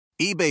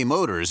eBay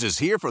Motors is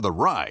here for the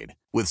ride.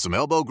 With some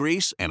elbow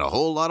grease and a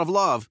whole lot of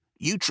love,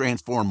 you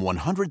transform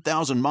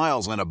 100,000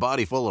 miles and a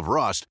body full of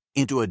rust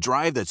into a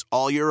drive that's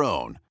all your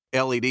own.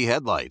 LED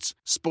headlights,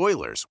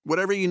 spoilers,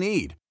 whatever you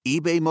need,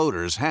 eBay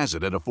Motors has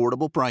it at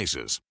affordable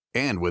prices.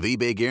 And with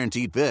eBay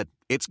Guaranteed Fit,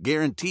 it's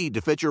guaranteed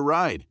to fit your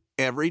ride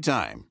every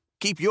time.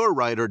 Keep your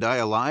ride or die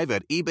alive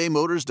at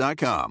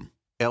ebaymotors.com.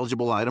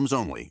 Eligible items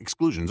only.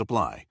 Exclusions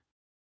apply.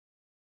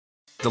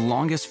 The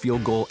longest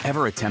field goal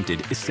ever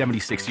attempted is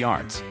 76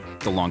 yards.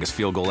 The longest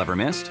field goal ever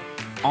missed?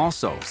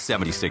 Also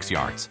 76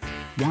 yards.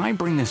 Why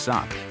bring this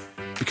up?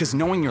 Because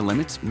knowing your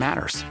limits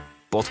matters,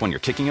 both when you're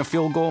kicking a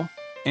field goal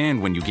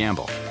and when you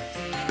gamble.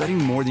 Betting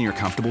more than you're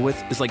comfortable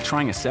with is like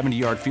trying a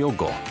 70-yard field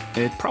goal.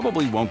 It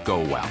probably won't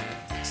go well.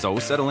 So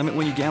set a limit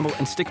when you gamble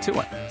and stick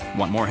to it.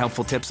 Want more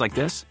helpful tips like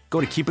this?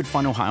 Go to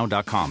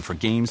keepitfunohio.com for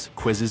games,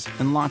 quizzes,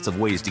 and lots of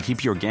ways to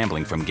keep your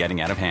gambling from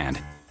getting out of hand.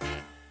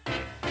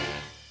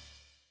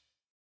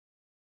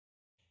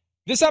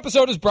 This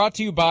episode is brought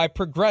to you by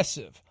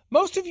Progressive.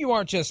 Most of you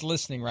aren't just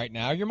listening right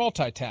now, you're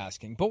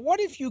multitasking. But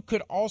what if you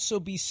could also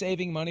be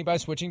saving money by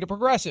switching to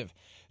Progressive?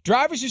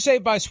 Drivers who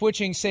save by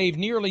switching save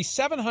nearly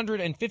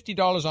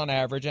 $750 on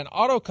average, and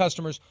auto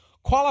customers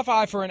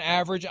qualify for an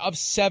average of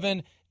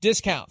 7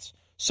 discounts.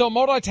 So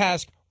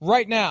multitask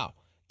right now.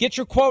 Get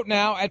your quote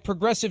now at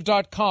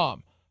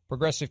Progressive.com.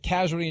 Progressive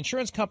Casualty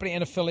Insurance Company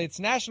and affiliates,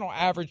 national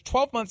average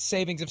 12-month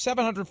savings of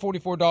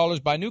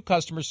 $744 by new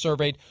customers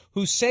surveyed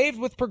who saved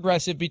with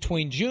Progressive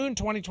between June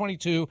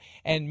 2022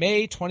 and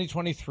May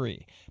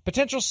 2023.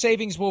 Potential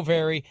savings will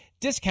vary.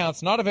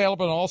 Discounts not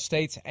available in all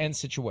states and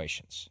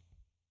situations.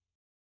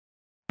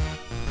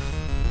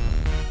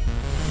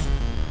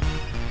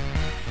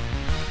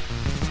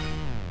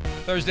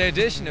 Thursday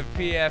edition of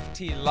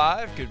PFT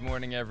Live. Good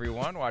morning,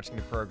 everyone. Watching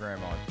the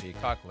program on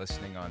Peacock,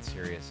 listening on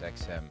Sirius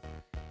XM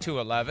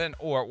 211,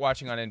 or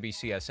watching on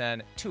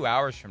NBCSN 2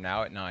 hours from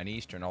now at 9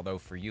 Eastern, although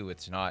for you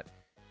it's not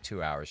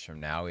 2 hours from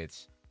now,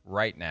 it's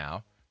right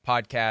now.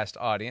 Podcast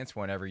audience,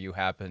 whenever you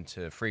happen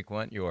to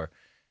frequent your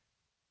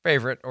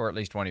favorite, or at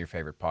least one of your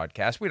favorite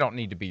podcasts. We don't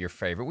need to be your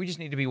favorite. We just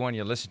need to be one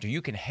you listen to.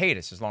 You can hate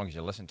us as long as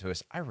you listen to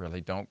us. I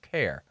really don't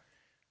care.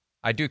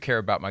 I do care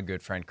about my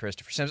good friend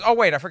Christopher Sims. Oh,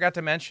 wait, I forgot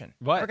to mention.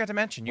 What? I forgot to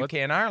mention UK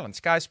and Ireland,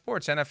 Sky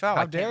Sports, NFL.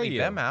 How I dare can't leave you?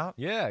 them out.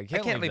 Yeah, I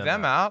can't leave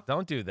them out.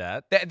 Don't do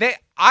that.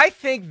 I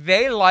think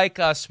they like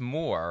us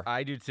more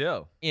I do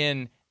too.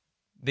 in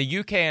the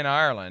UK and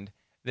Ireland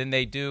than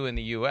they do in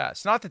the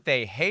U.S. Not that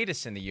they hate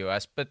us in the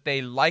U.S., but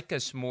they like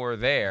us more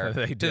there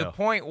They to do. the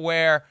point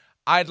where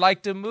I'd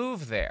like to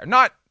move there.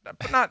 Not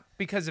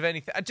because of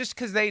anything, just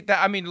because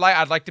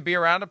I'd like to be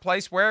around a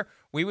place where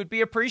we would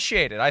be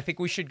appreciated. I think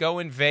we should go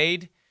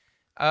invade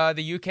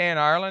the UK and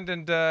Ireland,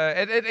 and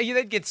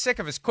they'd get sick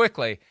of us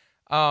quickly.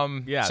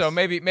 Yes. So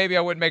maybe I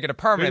wouldn't make it a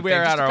permanent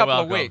Wear thing. Just out a our couple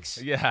welcome. of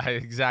weeks. Yeah,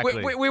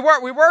 exactly.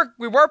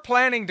 We were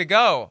planning to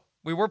go.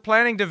 We were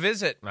planning to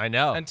visit. I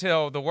know.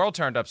 Until the world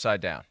turned upside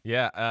down.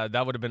 Yeah,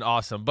 that would have been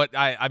awesome. But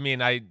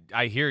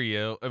I hear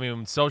you. I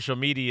mean, social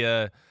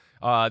media,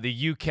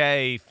 the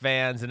UK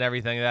fans and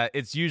everything, that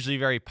it's usually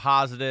very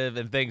positive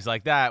and things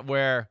like that,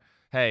 where,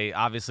 hey,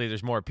 obviously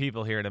there's more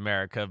people here in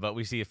America, but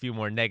we see a few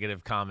more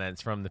negative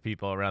comments from the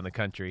people around the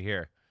country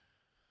here.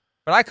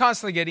 But I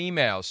constantly get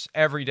emails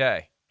every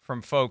day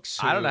from folks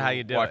who I don't know how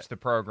you do watch it. the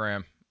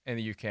program in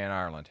the UK and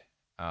Ireland.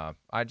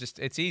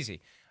 It's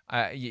easy.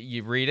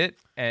 You read it,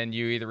 and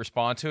you either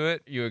respond to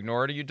it, you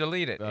ignore it, or you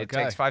delete it. It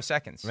Okay. takes 5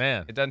 seconds.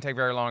 Man. It doesn't take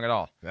very long at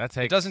all. It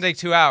It doesn't take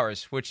 2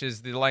 hours, which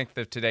is the length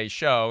of today's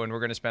show, and we're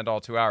going to spend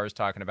all 2 hours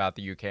talking about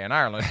the UK and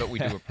Ireland, but we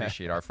do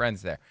appreciate our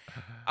friends there.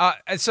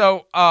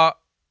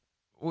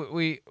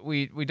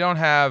 We don't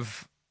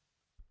have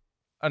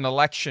an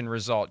election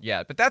result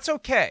yet, but that's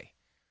okay.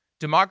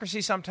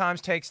 Democracy sometimes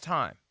takes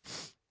time,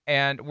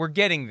 and we're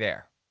getting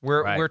there.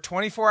 We're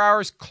 24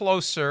 hours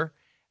closer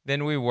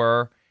than we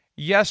were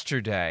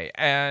yesterday.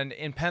 And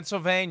in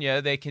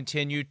Pennsylvania, they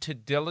continue to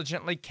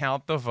diligently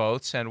count the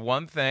votes. And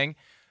one thing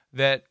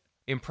that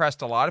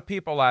impressed a lot of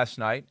people last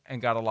night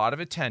and got a lot of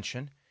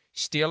attention,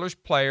 Steelers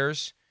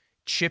players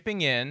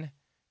chipping in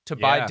to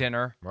buy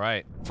dinner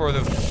for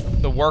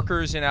the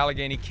workers in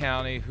Allegheny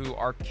County who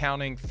are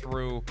counting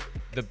through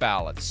the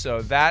ballots.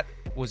 So that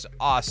was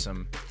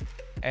awesome.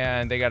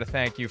 And they got a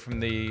thank you from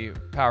the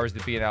powers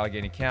that be in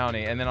Allegheny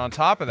County. And then on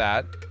top of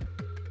that,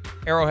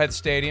 Arrowhead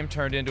Stadium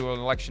turned into an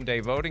Election Day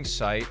voting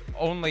site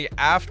only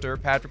after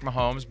Patrick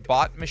Mahomes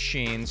bought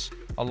machines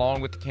along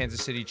with the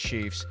Kansas City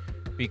Chiefs,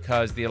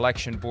 because the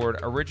election board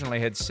originally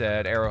had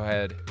said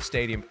Arrowhead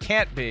Stadium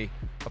can't be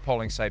a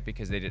polling site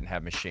because they didn't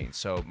have machines.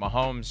 So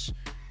Mahomes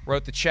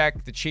wrote the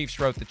check, the Chiefs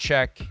wrote the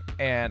check,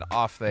 and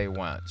off they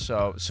went.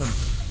 So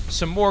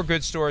some more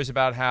good stories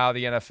about how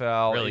the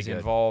NFL is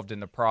involved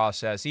in the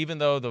process. Even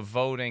though the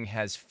voting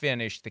has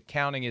finished, the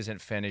counting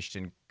isn't finished,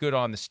 and good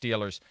on the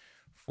Steelers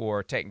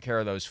for taking care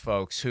of those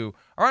folks who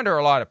are under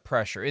a lot of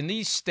pressure. In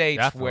these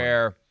states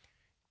where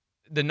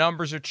the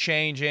numbers are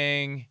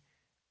changing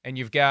and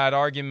you've got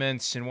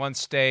arguments in one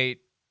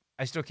state,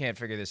 I still can't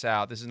figure this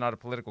out. This is not a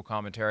political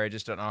commentary. I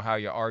just don't know how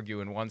you argue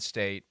in one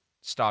state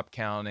stop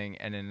counting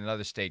and in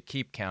another state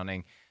keep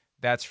counting,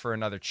 that's for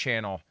another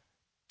channel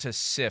to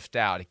sift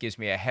out. It gives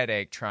me a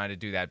headache trying to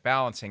do that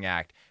balancing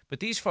act. But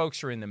these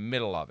folks are in the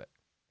middle of it.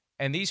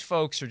 And these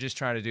folks are just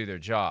trying to do their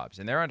jobs,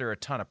 and they're under a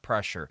ton of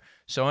pressure.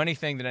 So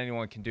anything that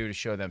anyone can do to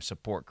show them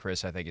support,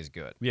 Chris, I think is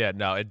good. Yeah,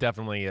 no, it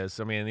definitely is.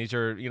 I mean, these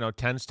are,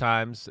 tense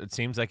times. It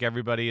seems like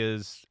everybody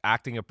is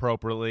acting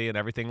appropriately and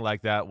everything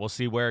like that. We'll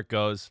see where it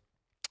goes,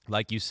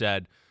 like you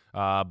said.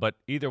 But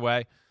either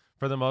way,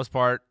 for the most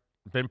part,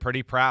 been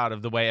pretty proud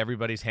of the way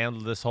everybody's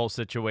handled this whole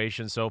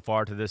situation so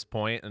far to this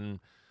point. And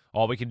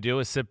all we can do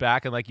is sit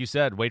back and, like you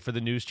said, wait for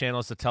the news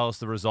channels to tell us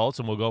the results,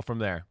 and we'll go from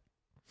there.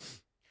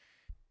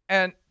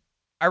 And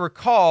I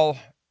recall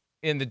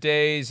in the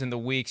days and the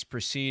weeks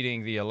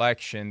preceding the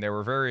election, there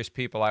were various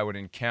people I would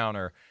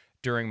encounter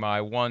during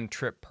my one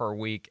trip per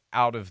week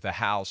out of the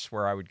house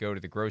where I would go to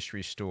the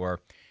grocery store.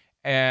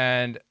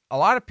 And a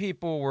lot of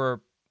people were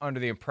under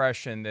the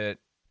impression that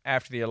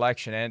after the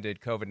election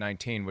ended,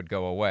 COVID-19 would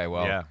go away.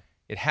 Well,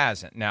 It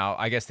hasn't. Now,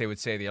 I guess they would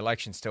say the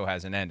election still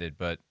hasn't ended,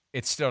 but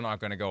it's still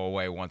not going to go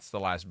away once the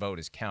last vote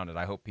is counted.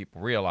 I hope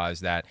people realize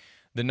that.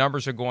 The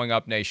numbers are going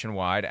up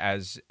nationwide,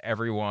 as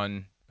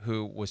everyone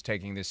who was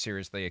taking this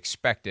seriously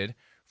expected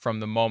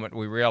from the moment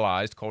we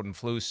realized cold and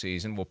flu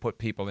season will put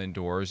people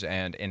indoors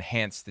and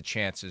enhance the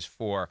chances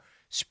for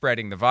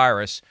spreading the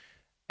virus.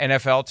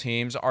 NFL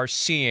teams are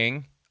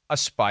seeing a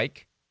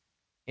spike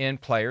in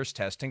players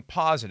testing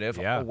positive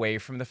away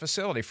from the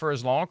facility. For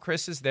as long,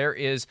 Chris, as there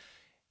is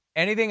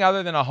anything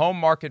other than a home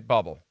market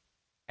bubble,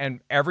 and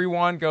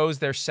everyone goes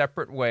their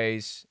separate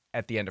ways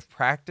at the end of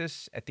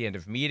practice, at the end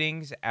of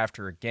meetings,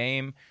 after a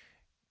game,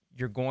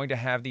 you're going to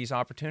have these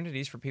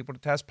opportunities for people to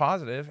test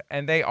positive,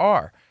 and they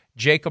are.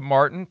 Jacob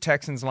Martin,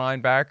 Texans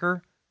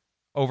linebacker,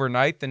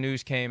 overnight the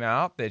news came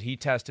out that he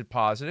tested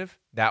positive.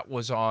 That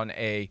was on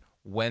a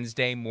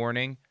Wednesday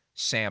morning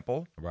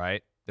sample.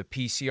 Right. The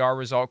PCR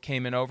result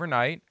came in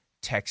overnight.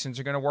 Texans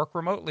are going to work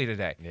remotely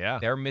today. Yeah.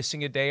 They're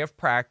missing a day of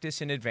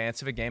practice in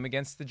advance of a game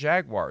against the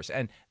Jaguars,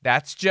 and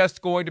that's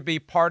just going to be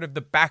part of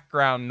the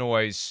background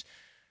noise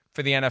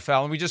for the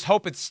NFL, and we just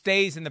hope it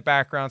stays in the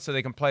background so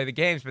they can play the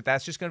games, but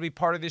that's just going to be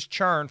part of this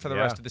churn for the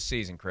rest of the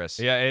season, Chris.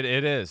 Yeah,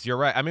 it is. You're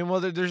right. I mean, well,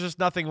 there's just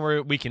nothing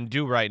we can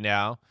do right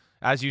now.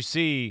 As you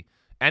see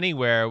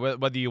anywhere,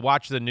 whether you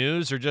watch the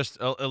news or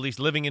just at least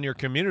living in your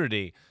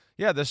community,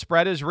 the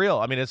spread is real.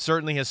 I mean, it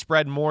certainly has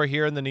spread more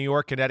here in the New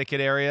York,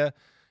 Connecticut area.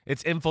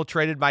 It's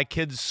infiltrated my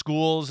kids'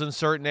 schools in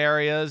certain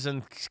areas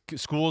and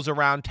schools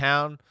around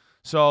town.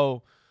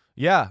 So,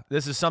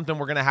 this is something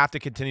we're going to have to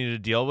continue to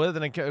deal with.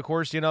 And, of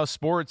course,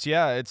 sports,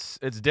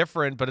 it's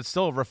different, but it's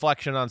still a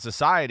reflection on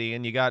society.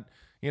 And you got,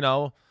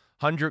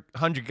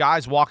 100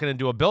 guys walking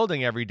into a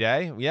building every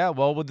day. Yeah,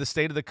 well, with the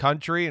state of the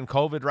country and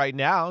COVID right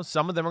now,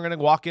 some of them are going to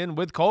walk in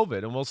with COVID,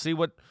 and we'll see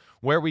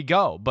where we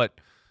go.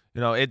 But,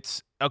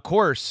 it's, of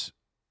course,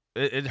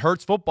 it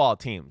hurts football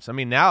teams. I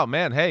mean, now,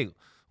 man, hey,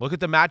 look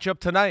at the matchup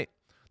tonight.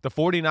 The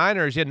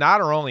 49ers,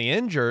 not are only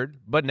injured,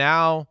 but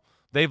now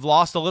they've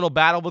lost a little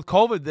battle with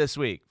COVID this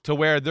week to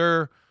where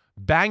they're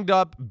banged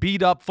up,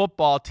 beat up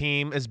football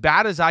team, as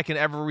bad as I can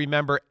ever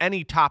remember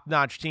any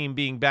top-notch team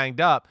being banged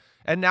up.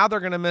 And now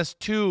they're going to miss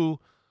 2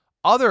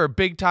 other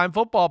big-time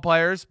football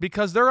players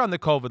because they're on the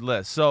COVID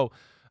list. So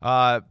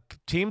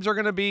teams are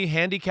going to be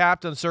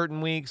handicapped on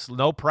certain weeks,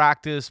 no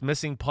practice,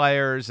 missing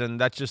players,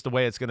 and that's just the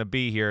way it's going to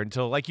be here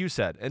until, like you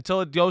said, until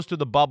it goes to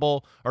the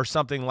bubble or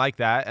something like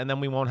that, and then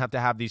we won't have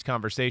to have these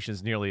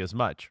conversations nearly as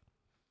much.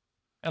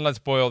 And let's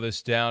boil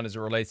this down as it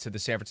relates to the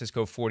San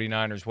Francisco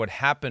 49ers. What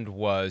happened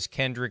was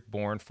Kendrick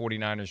Bourne,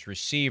 49ers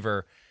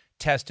receiver,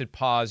 tested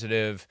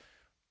positive.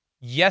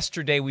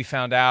 Yesterday we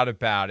found out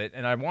about it,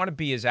 and I want to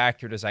be as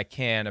accurate as I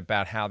can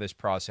about how this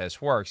process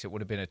works. It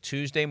would have been a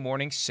Tuesday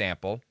morning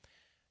sample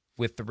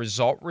with the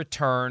result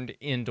returned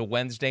into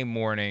Wednesday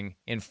morning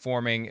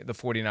informing the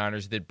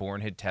 49ers that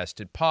Bourne had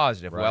tested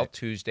positive. Right. Well,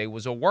 Tuesday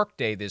was a work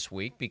day this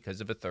week because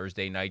of a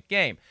Thursday night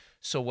game.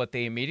 So what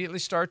they immediately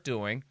start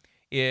doing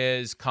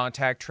is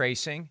contact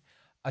tracing,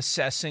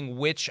 assessing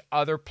which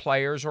other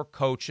players or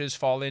coaches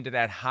fall into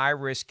that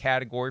high-risk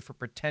category for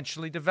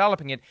potentially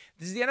developing it.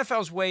 This is the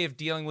NFL's way of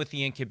dealing with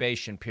the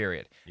incubation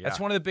period. Yeah. That's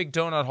one of the big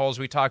donut holes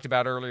we talked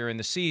about earlier in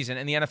the season,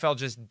 and the NFL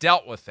just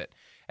dealt with it.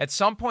 At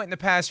some point in the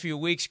past few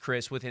weeks,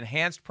 Chris, with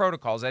enhanced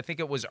protocols, I think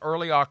it was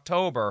early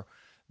October,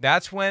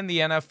 that's when the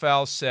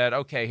NFL said,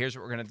 okay, here's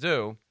what we're going to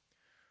do.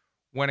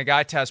 When a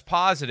guy tests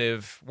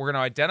positive, we're going to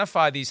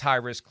identify these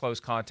high-risk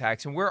close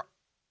contacts, and we're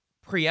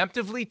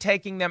preemptively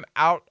taking them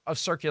out of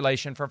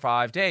circulation for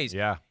 5 days,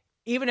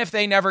 even if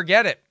they never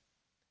get it.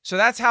 So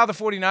that's how the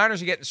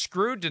 49ers are getting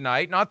screwed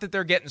tonight. Not that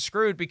they're getting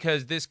screwed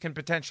because this can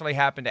potentially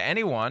happen to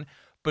anyone,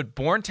 but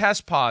Bourne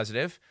tests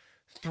positive.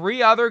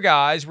 3 other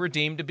guys were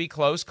deemed to be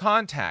close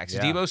contacts.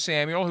 Deebo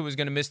Samuel, who was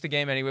going to miss the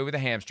game anyway with a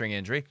hamstring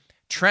injury.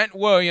 Trent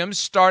Williams,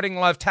 starting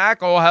left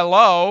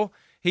tackle,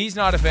 he's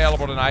not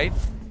available tonight,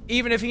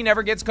 even if he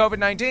never gets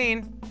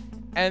COVID-19.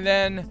 And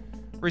then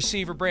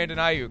receiver Brandon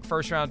Ayuk,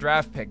 first-round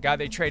draft pick, guy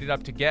they traded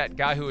up to get,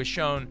 guy who has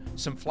shown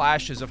some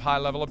flashes of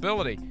high-level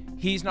ability.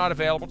 he's not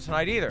available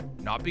tonight either.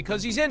 Not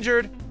because he's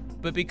injured,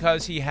 but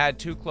because he had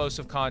too close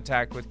of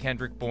contact with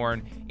Kendrick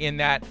Bourne in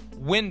that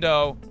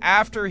window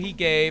after he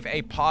gave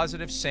a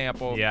positive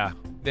sample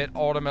that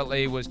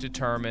ultimately was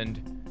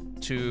determined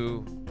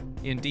to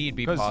indeed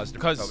be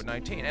positive for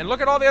COVID-19. And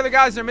look at all the other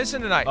guys they're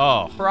missing tonight.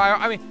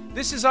 I mean,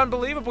 this is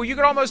unbelievable. You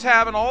could almost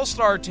have an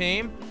all-star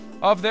team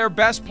of their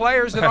best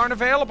players that aren't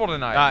available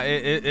tonight.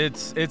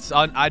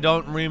 I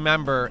don't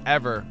remember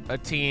ever a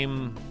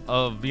team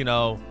of,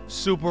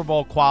 Super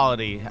Bowl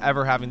quality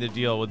ever having to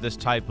deal with this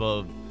type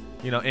of,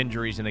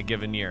 injuries in a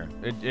given year.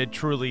 It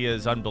truly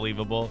is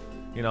unbelievable.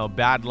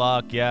 Bad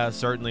luck,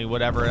 certainly,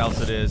 whatever else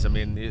it is. I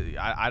mean,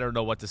 I don't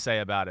know what to say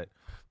about it.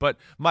 But,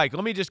 Mike,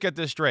 let me just get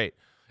this straight.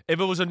 If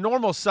it was a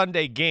normal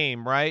Sunday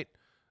game, right,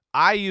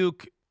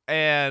 Ayuk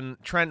and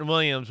Trent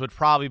Williams would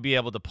probably be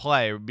able to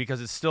play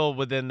because it's still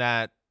within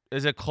that.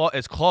 Is it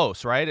it's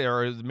close, right?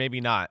 Or maybe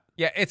not?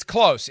 Yeah, it's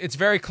close. It's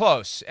very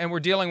close. And we're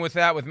dealing with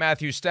that with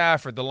Matthew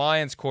Stafford, the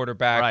Lions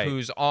quarterback,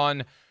 who's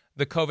on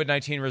the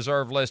COVID-19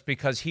 reserve list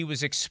because he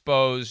was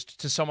exposed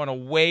to someone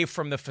away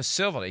from the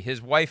facility.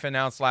 His wife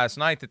announced last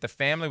night that the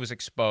family was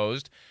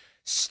exposed.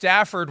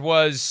 Stafford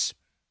was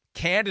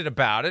candid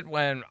about it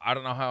when I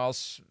don't know how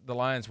else the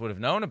Lions would have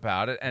known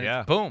about it.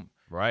 And boom.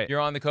 Right. You're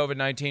on the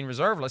COVID-19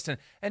 reserve list.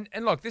 And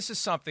look, this is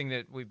something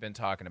that we've been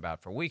talking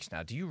about for weeks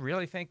now. Do you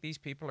really think these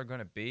people are going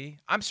to be?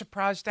 I'm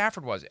surprised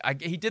Stafford was.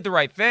 He did the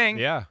right thing.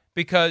 Yeah.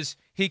 Because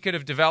he could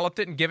have developed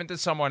it and given it to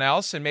someone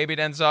else, and maybe it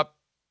ends up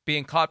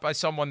being caught by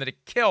someone that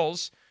it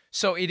kills.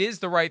 So it is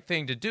the right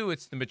thing to do.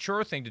 It's the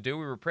mature thing to do.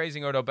 We were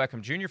praising Odell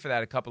Beckham Jr. for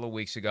that a couple of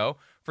weeks ago,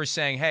 for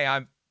saying, hey,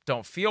 I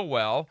don't feel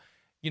well.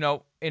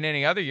 In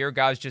any other year,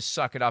 guys just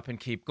suck it up and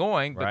keep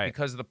going. But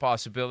because of the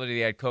possibility he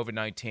had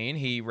COVID-19,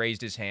 he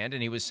raised his hand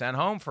and he was sent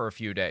home for a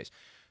few days.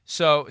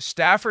 So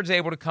Stafford's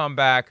able to come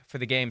back for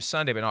the game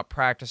Sunday, but not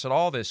practice at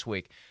all this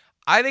week.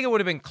 I think it would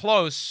have been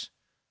close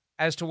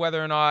as to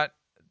whether or not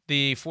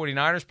the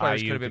 49ers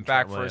players could have been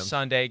back for a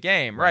Sunday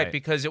game. Right,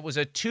 because it was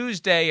a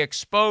Tuesday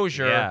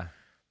exposure. Yeah.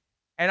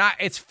 And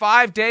it's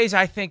 5 days,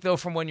 I think, though,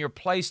 from when you're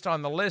placed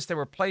on the list. They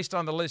were placed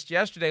on the list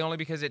yesterday only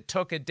because it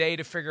took a day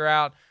to figure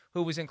out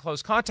who was in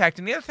close contact.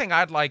 And the other thing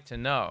I'd like to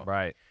know,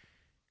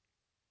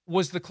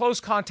 was the close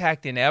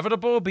contact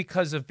inevitable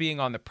because of being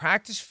on the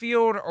practice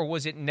field, or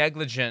was it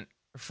negligent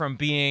from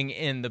being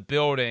in the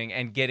building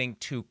and getting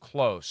too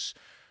close?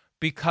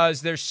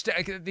 Because the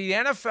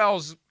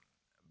NFL's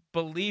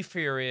belief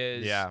here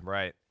is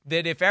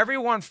that if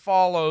everyone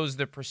follows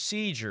the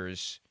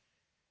procedures,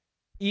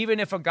 even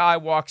if a guy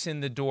walks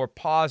in the door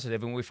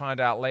positive, and we find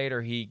out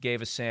later he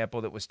gave a sample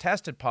that was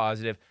tested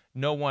positive,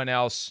 no one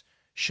else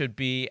should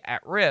be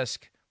at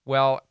risk.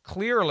 Well,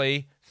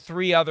 clearly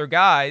 3 other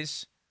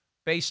guys,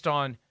 based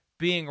on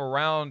being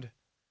around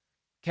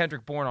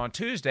Kendrick Bourne on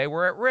Tuesday,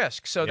 were at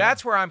risk. So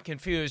that's where I'm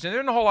confused. And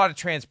there's not a whole lot of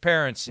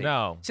transparency.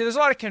 No. See, there's a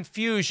lot of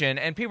confusion,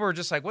 and people are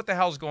just like, what the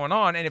hell's going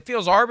on? And it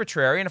feels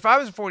arbitrary. And if I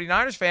was a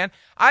 49ers fan,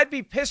 I'd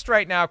be pissed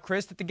right now,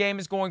 Chris, that the game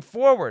is going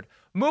forward.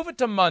 Move it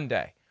to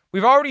Monday.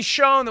 We've already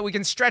shown that we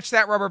can stretch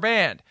that rubber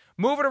band.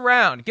 Move it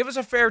around. Give us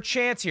a fair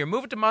chance here.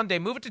 Move it to Monday.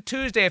 Move it to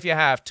Tuesday if you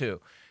have to.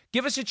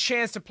 Give us a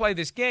chance to play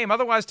this game.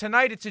 Otherwise,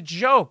 tonight it's a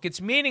joke.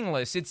 It's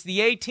meaningless. It's the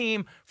A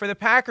team for the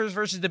Packers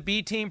versus the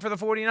B team for the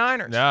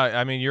 49ers. No,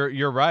 I mean,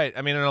 you're right.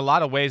 I mean, in a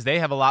lot of ways, they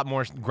have a lot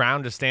more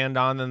ground to stand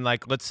on than,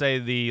 like, let's say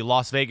the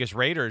Las Vegas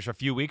Raiders a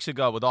few weeks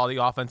ago with all the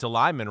offensive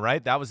linemen,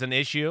 right? That was an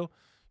issue.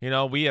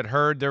 We had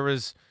heard there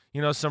was,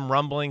 some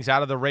rumblings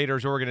out of the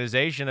Raiders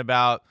organization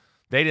about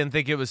they didn't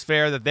think it was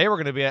fair that they were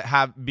going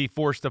to be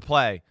forced to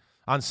play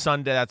on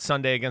that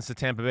Sunday against the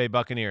Tampa Bay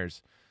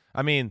Buccaneers.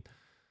 I mean,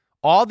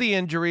 all the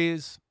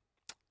injuries,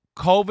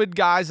 COVID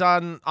guys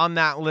on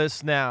that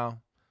list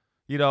now,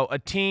 a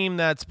team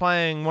that's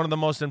playing one of the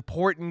most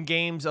important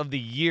games of the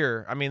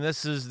year. I mean,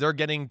 they're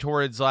getting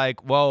towards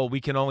like, whoa,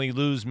 we can only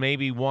lose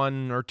maybe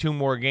 1 or 2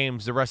 more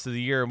games the rest of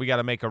the year, and we got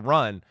to make a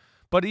run.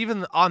 But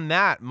even on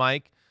that,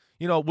 Mike,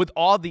 with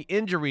all the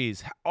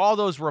injuries, all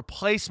those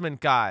replacement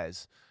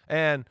guys,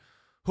 and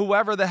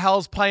whoever the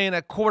hell's playing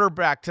at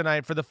quarterback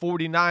tonight for the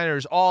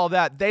 49ers, all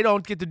that, they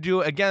don't get to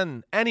do,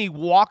 again, any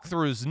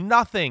walkthroughs,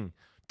 nothing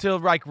to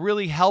like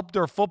really help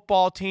their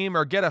football team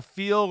or get a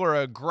feel or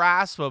a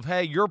grasp of,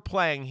 hey, you're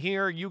playing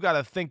here, you got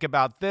to think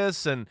about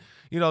this, and,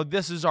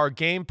 this is our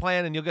game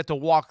plan, and you'll get to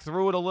walk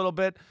through it a little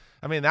bit.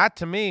 I mean, that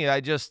to me,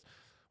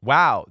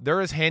 wow,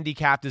 they're as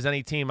handicapped as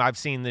any team I've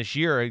seen this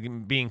year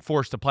being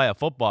forced to play a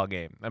football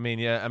game. I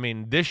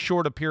mean, this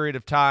short a period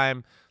of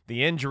time,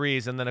 the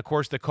injuries, and then, of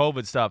course, the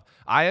COVID stuff.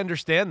 I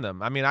understand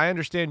them. I mean, I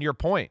understand your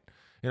point.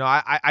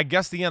 I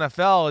guess the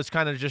NFL is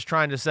kind of just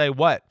trying to say,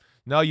 what?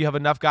 No, you have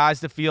enough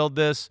guys to field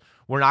this.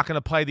 We're not going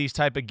to play these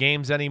type of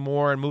games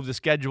anymore and move the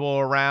schedule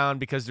around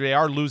because they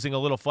are losing a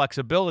little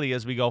flexibility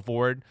as we go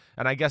forward.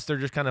 And I guess they're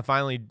just kind of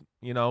finally,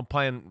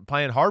 playing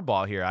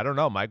hardball here. I don't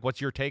know, Mike. What's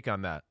your take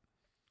on that?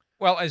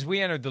 Well, as we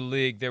entered the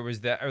league, there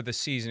was there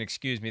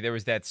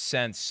was that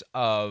sense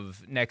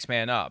of next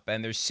man up.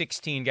 And there's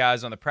 16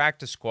 guys on the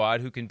practice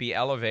squad who can be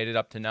elevated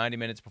up to 90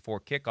 minutes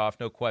before kickoff,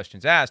 no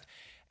questions asked.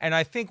 And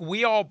I think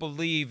we all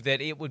believe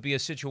that it would be a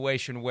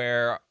situation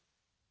where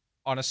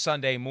on a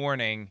Sunday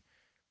morning,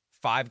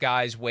 5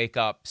 guys wake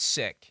up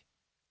sick,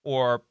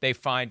 or they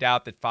find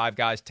out that 5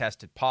 guys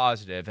tested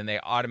positive, and they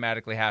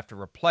automatically have to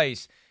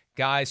replace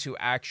guys who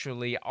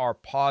actually are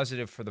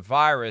positive for the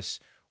virus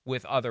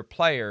with other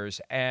players.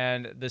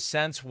 And the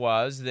sense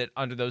was that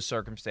under those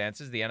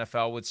circumstances, the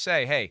NFL would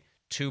say, hey,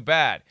 too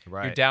bad.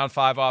 Right. You're down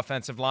 5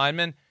 offensive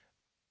linemen,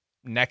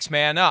 next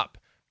man up.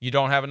 You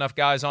don't have enough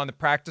guys on the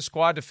practice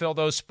squad to fill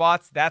those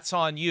spots. That's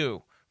on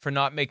you for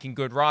not making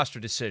good roster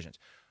decisions.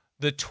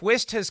 The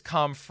twist has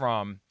come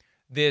from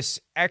this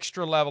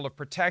extra level of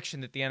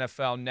protection that the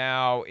NFL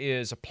now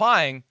is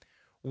applying,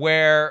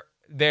 where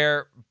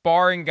they're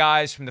barring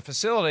guys from the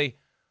facility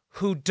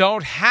who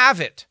don't have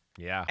it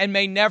and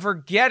may never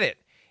get it.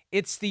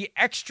 It's the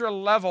extra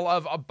level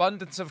of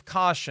abundance of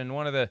caution,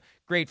 one of the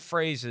great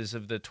phrases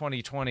of the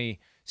 2020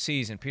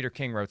 season. Peter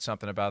King wrote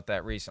something about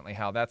that recently,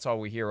 how that's all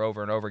we hear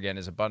over and over again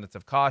is abundance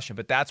of caution.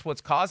 But that's what's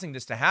causing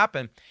this to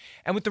happen.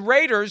 And with the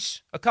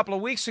Raiders a couple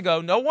of weeks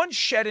ago, no one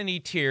shed any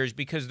tears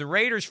because the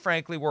Raiders,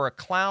 frankly, were a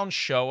clown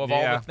show of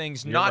all the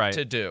things not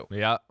to do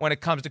when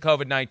it comes to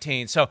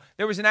COVID-19. So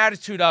there was an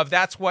attitude of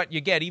that's what you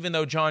get, even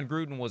though John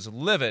Gruden was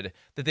livid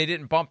that they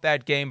didn't bump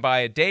that game by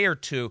a day or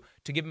two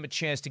to give him a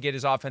chance to get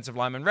his offensive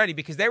linemen ready,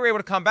 because they were able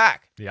to come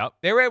back.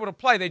 They were able to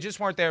play. They just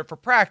weren't there for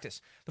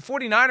practice. The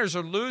 49ers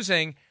are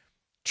losing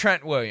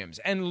Trent Williams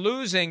and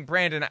losing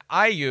Brandon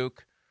Ayuk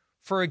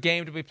for a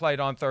game to be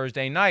played on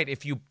Thursday night.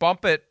 If you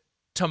bump it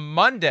to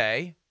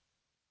Monday,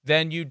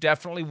 then you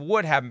definitely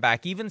would have him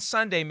back. Even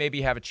Sunday, maybe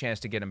you have a chance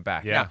to get him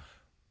back. Now,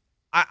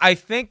 I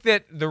think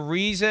that the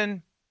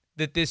reason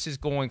that this is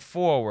going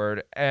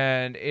forward,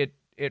 and it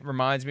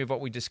reminds me of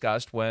what we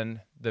discussed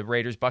when the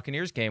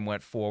Raiders-Buccaneers game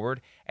went forward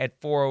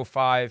at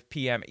 4:05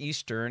 p.m.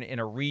 Eastern in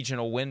a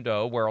regional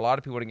window where a lot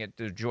of people didn't get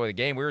to enjoy the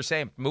game. We were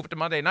saying, move it to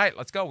Monday night.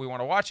 Let's go. We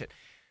want to watch it.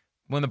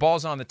 When the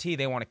ball's on the tee,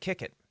 they want to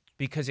kick it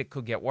because it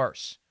could get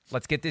worse.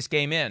 Let's get this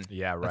game in.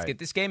 Let's get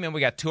this game in.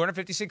 We got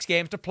 256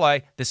 games to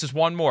play. This is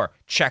one more.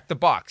 Check the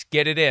box.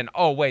 Get it in.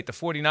 Oh, wait, the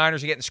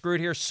 49ers are getting screwed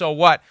here. So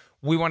what?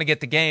 We want to get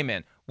the game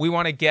in. We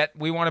want to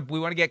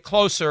get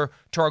closer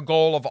to our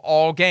goal of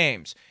all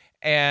games.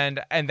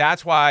 And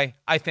that's why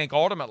I think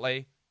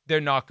ultimately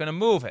they're not going to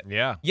move it.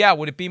 Yeah,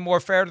 would it be more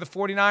fair to the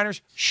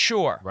 49ers?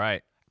 Sure.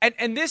 Right.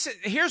 And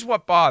here's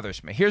what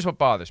bothers me.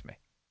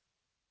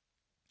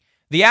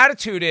 The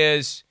attitude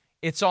is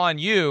it's on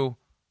you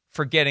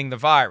for getting the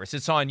virus.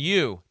 It's on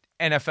you,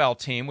 NFL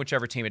team,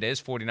 whichever team it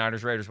is,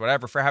 49ers, Raiders,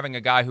 whatever, for having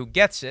a guy who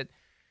gets it,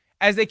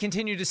 as they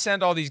continue to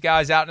send all these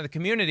guys out into the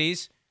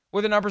communities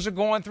where the numbers are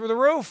going through the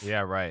roof.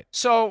 Yeah, right.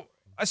 So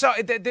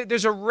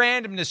there's a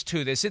randomness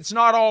to this. It's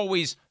not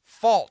always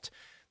fault.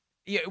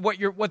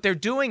 What they're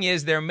doing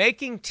is they're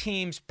making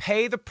teams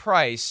pay the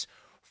price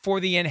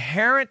for the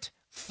inherent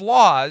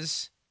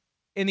flaws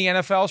in the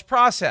NFL's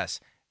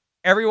process.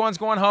 Everyone's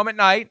going home at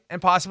night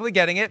and possibly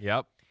getting it.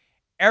 Yep.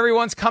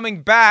 Everyone's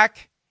coming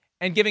back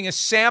and giving a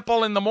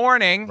sample in the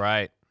morning.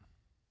 Right.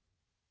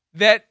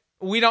 That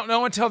we don't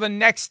know until the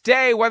next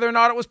day whether or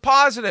not it was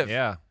positive.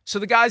 Yeah. So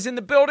the guy's in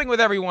the building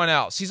with everyone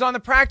else. He's on the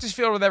practice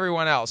field with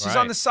everyone else. He's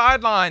on the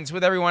sidelines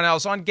with everyone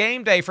else on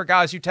game day for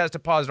guys who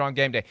tested positive on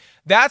game day.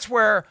 That's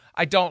where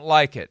I don't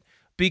like it,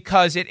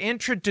 because it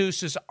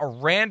introduces a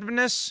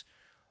randomness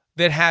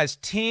that has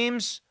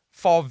teams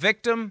fall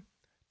victim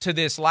to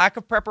this lack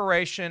of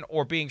preparation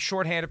or being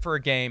shorthanded for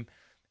a game,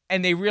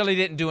 and they really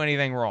didn't do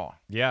anything wrong.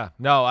 Yeah.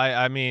 No,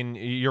 I mean,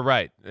 you're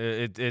right.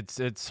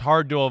 It's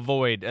hard to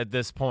avoid at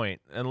this point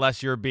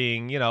unless you're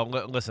being,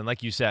 listen,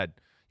 like you said,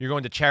 you're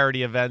going to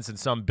charity events in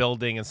some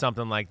building and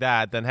something like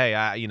that, then,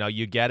 hey,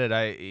 you get it.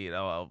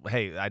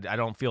 I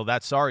don't feel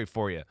that sorry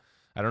for you.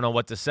 I don't know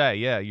what to say.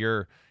 Yeah,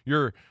 you're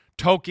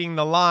toking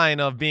the line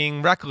of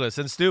being reckless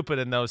and stupid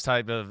in those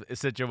type of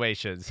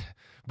situations.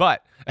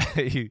 But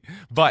did you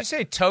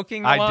say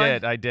toking the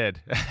line? I did.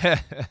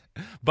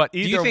 But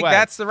either way. Do you think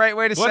that's the right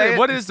way to say it?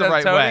 What is the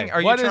right way?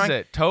 What is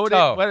it? Toe.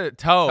 That's it.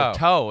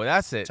 Toe.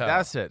 That's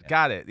it.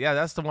 Got it. Yeah,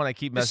 that's the one I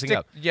keep messing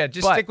up. Yeah,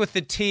 stick with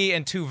the T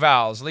and 2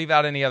 vowels. Leave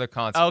out any other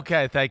consonant.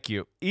 Okay, thank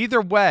you.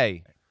 Either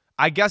way,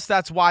 I guess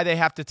that's why they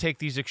have to take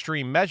these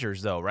extreme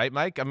measures, though, right,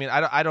 Mike? I mean,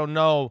 I don't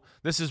know.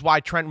 This is why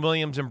Trent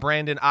Williams and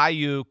Brandon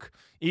Ayuk,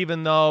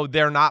 even though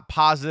they're not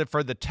positive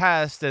for the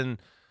test and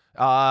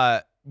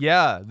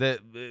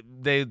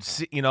they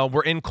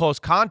were in close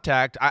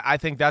contact. I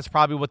think that's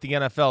probably what the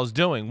NFL is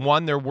doing.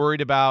 One, they're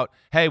worried about,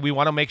 hey, we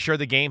want to make sure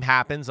the game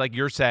happens, like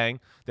you're saying.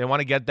 They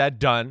want to get that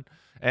done,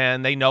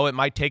 and they know it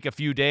might take a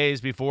few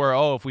days before,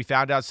 if we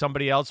found out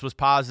somebody else was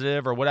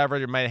positive or whatever,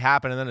 it might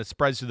happen, and then it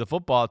spreads through the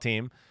football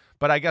team.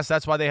 But I guess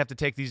that's why they have to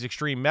take these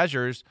extreme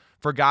measures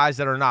for guys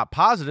that are not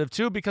positive,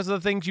 too, because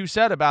of the things you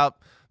said about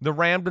the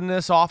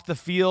randomness off the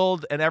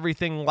field and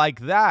everything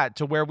like that,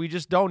 to where we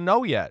just don't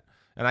know yet.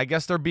 And I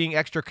guess they're being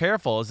extra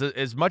careful.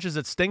 As much as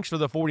it stinks for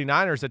the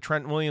 49ers that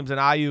Trent Williams and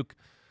Ayuk,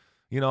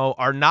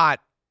 are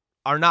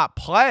not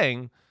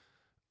playing,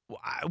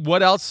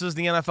 what else is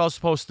the NFL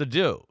supposed to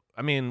do?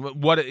 I mean,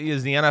 what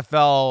is the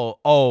NFL?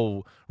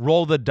 Oh,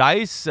 roll the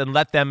dice and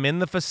let them in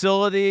the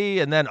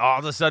facility, and then all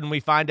of a sudden we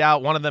find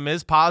out one of them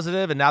is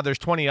positive, and now there's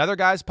 20 other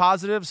guys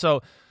positive.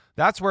 So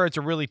that's where it's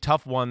a really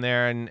tough one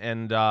there,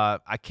 and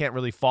I can't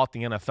really fault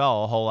the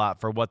NFL a whole lot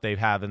for what they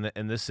have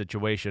in this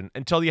situation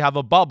until you have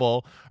a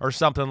bubble or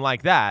something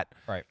like that,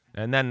 right?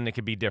 And then it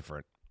could be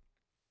different.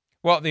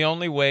 Well, the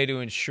only way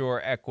to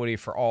ensure equity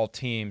for all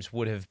teams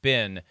would have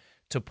been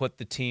to put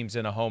the teams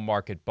in a home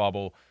market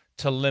bubble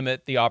to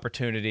limit the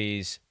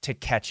opportunities to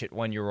catch it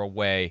when you're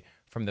away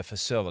from the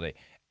facility.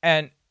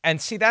 And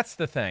see, that's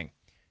the thing.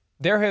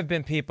 There have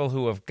been people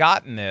who have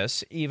gotten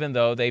this, even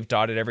though they've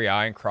dotted every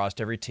I and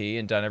crossed every T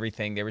and done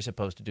everything they were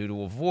supposed to do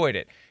to avoid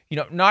it. You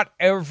know, not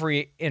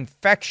every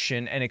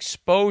infection and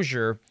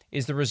exposure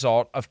is the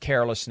result of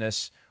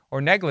carelessness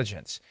or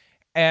negligence.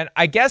 And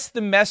I guess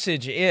the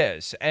message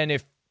is, and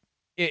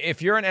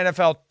if you're an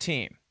NFL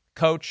team,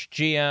 coach,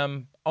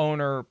 GM,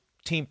 owner,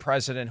 team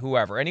president,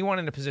 whoever, anyone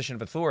in a position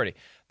of authority,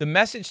 the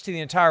message to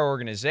the entire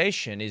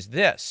organization is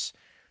this.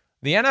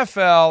 The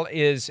NFL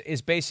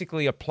is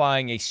basically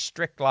applying a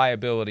strict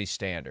liability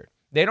standard.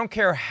 They don't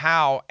care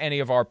how any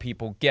of our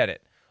people get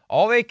it.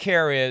 All they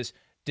care is,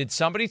 did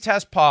somebody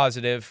test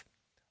positive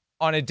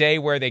on a day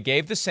where they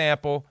gave the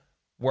sample,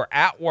 were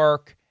at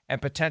work,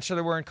 and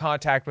potentially were in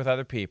contact with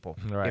other people?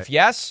 Right. If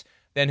yes,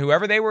 then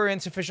whoever they were in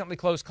sufficiently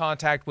close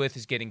contact with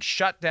is getting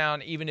shut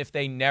down, even if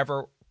they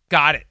never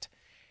got it.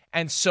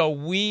 And so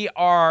we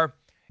are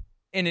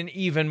in an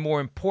even more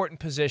important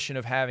position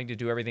of having to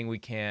do everything we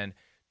can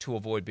to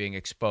avoid being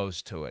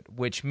exposed to it,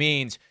 which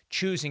means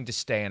choosing to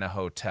stay in a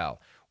hotel,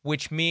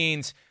 which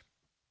means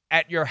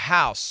at your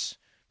house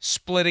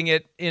splitting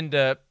it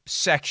into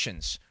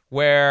sections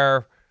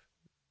where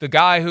the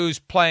guy who's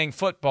playing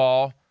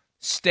football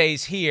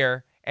stays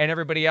here and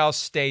everybody else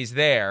stays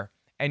there,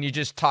 and you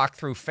just talk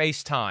through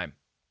FaceTime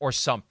or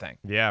something.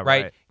 Yeah,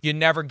 right. You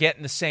never get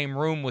in the same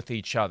room with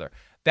each other.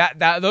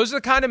 Those are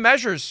the kind of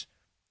measures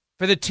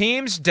for the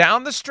teams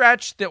down the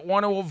stretch that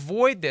want to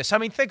avoid this. I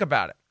mean, think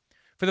about it.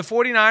 For the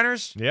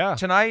 49ers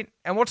tonight,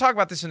 and we'll talk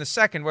about this in a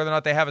second, whether or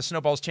not they have a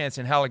snowball's chance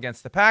in hell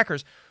against the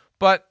Packers,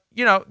 but,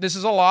 you know, this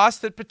is a loss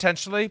that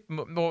potentially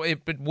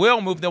it will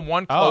move them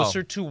one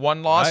closer to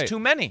one loss too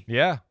many.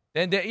 Yeah.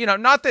 And, you know,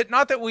 not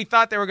that we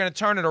thought they were going to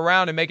turn it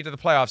around and make it to the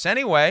playoffs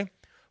anyway,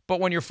 but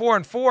when you're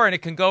 4-4 and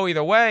it can go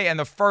either way, and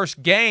the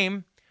first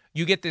game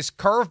you get this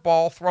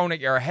curveball thrown at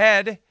your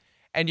head,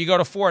 and you go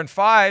to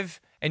 4-5,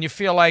 and you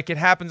feel like it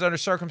happens under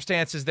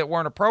circumstances that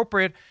weren't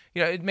appropriate,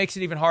 you know, it makes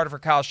it even harder for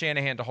Kyle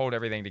Shanahan to hold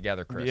everything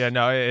together, Chris. Yeah,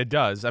 no, it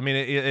does. I mean,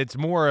 it's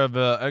more of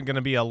going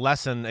to be a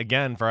lesson,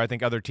 again, for, I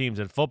think, other teams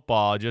in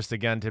football, just,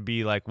 again, to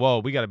be like, whoa,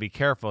 we got to be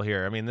careful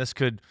here. I mean, this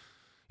could,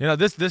 you know,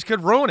 this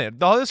could ruin it.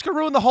 This could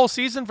ruin the whole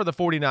season for the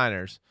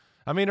 49ers.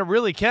 I mean, it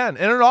really can.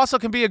 And it also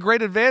can be a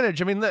great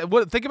advantage. I mean,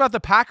 think about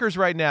the Packers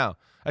right now,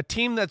 a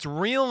team that's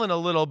reeling a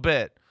little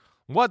bit.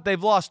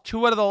 They've lost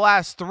 2 out of the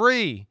last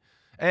 3.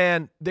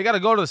 And they got to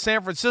go to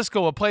San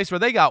Francisco, a place where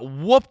they got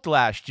whooped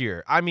last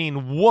year. I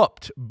mean,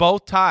 whooped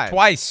both times.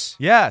 Twice.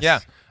 Yes. Yeah.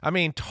 I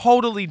mean,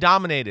 totally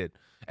dominated.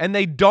 And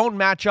they don't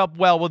match up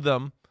well with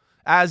them,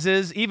 as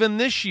is even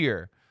this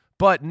year.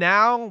 But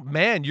now,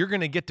 man, you're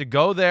going to get to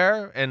go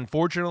there. And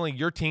fortunately,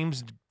 your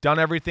team's done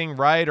everything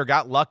right or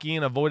got lucky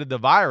and avoided the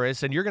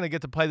virus. And you're going to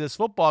get to play this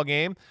football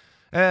game.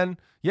 And,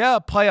 yeah,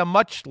 play a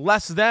much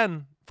less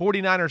than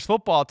 49ers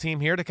football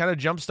team here to kind of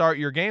jumpstart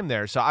your game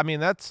there. So, I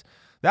mean, that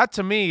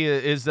to me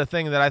is the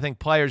thing that I think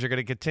players are going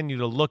to continue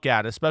to look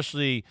at,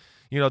 especially,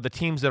 you know, the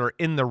teams that are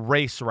in the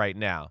race right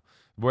now,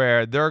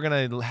 where they're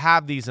going to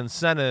have these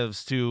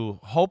incentives to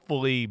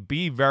hopefully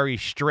be very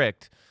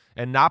strict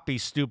and not be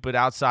stupid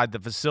outside the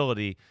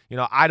facility. You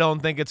know, I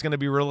don't think it's going to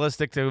be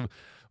realistic to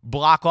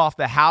block off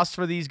the house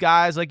for these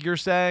guys like you're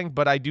saying,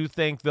 but I do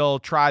think they'll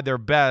try their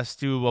best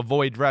to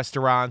avoid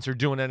restaurants or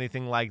doing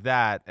anything like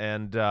that.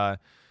 And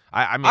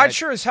I mean, I'd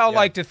sure as hell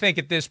like to think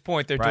at this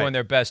point they're doing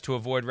their best to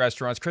avoid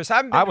restaurants. Chris, I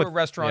haven't been to a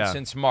restaurant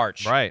since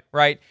March.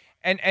 Right.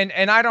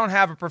 And I don't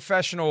have a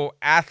professional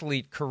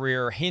athlete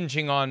career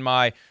hinging on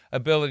my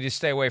ability to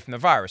stay away from the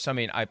virus. I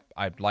mean,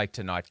 I'd like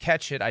to not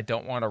catch it. I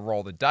don't want to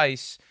roll the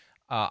dice.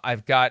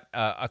 I've got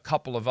a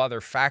couple of other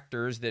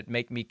factors that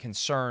make me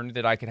concerned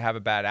that I could have a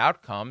bad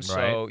outcome.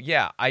 So,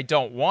 yeah, I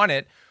don't want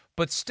it.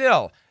 But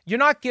still, you're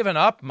not giving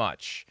up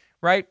much,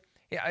 right?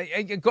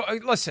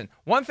 Listen,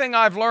 one thing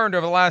I've learned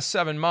over the last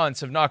 7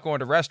 months of not going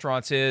to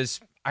restaurants is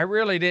I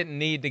really didn't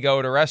need to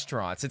go to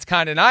restaurants. It's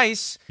kind of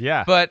nice,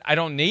 but I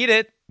don't need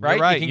it.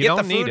 Right? You can get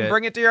the food and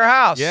bring it to your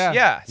house.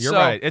 Yeah. You're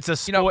right. It's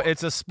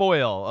a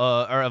spoil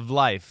of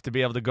life to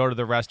be able to go to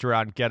the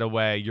restaurant and get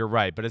away. You're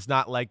right, but it's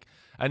not like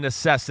a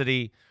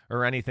necessity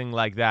or anything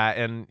like that.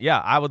 And yeah,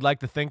 I would like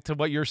to think to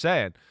what you're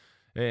saying.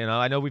 You know,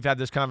 I know we've had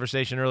this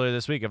conversation earlier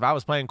this week. If I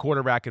was playing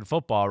quarterback in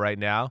football right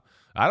now,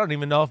 I don't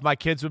even know if my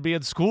kids would be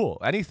in school.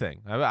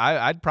 Anything.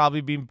 I'd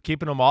probably be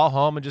keeping them all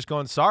home and just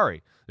going,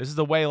 sorry, This is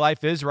the way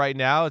life is right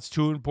now. It's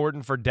too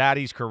important for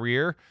daddy's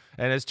career,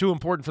 and it's too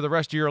important for the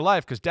rest of your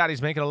life because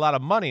daddy's making a lot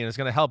of money and it's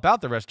going to help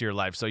out the rest of your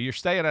life. So you're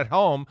staying at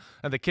home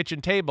at the kitchen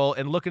table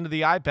and looking to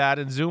the iPad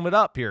and zoom it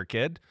up here,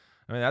 kid.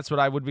 I mean, that's what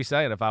I would be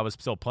saying if I was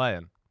still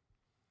playing.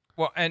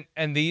 Well,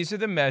 and these are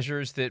the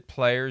measures that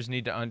players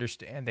need to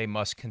understand they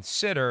must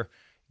consider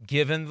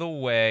given the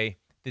way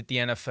that the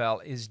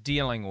NFL is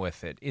dealing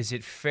with it. Is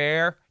it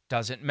fair?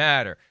 Doesn't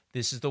matter.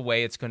 This is the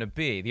way it's going to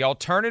be. The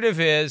alternative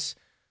is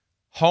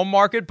home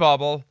market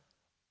bubble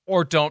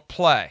or don't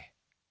play.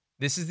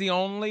 This is the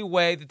only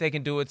way that they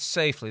can do it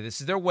safely.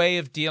 This is their way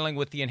of dealing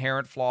with the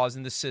inherent flaws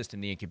in the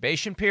system, the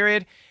incubation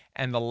period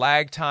and the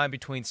lag time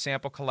between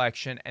sample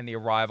collection and the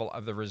arrival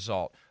of the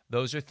result.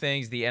 Those are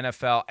things the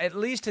NFL at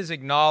least has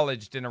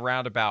acknowledged in a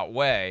roundabout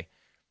way.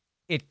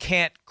 It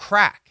can't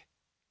crack.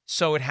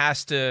 So it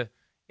has to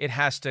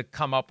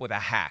come up with a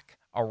hack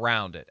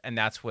around it, and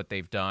that's what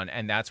they've done,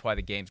 and that's why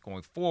the game's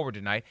going forward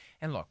tonight.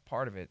 And look,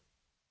 part of it,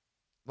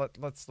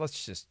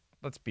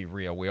 let's be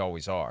real. We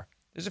always are.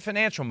 There's a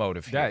financial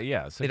motive here.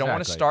 Yes, they don't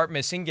want to start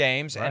missing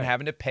games and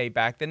having to pay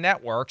back the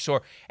networks,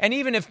 and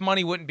even if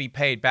money wouldn't be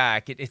paid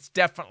back, it's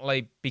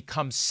definitely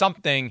become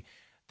something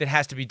that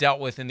has to be dealt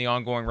with in the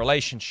ongoing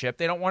relationship.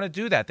 They don't want to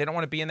do that. They don't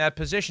want to be in that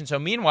position. So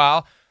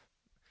meanwhile,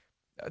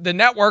 the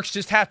networks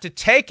just have to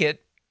take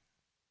it.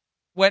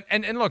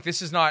 And look,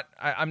 this is not.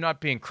 I'm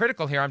not being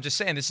critical here. I'm just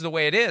saying this is the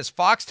way it is.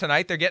 Fox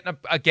tonight, they're getting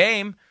a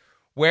game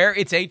where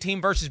it's A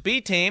team versus B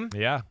team.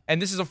 Yeah.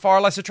 And this is a far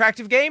less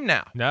attractive game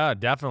now. No,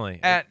 definitely.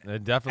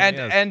 It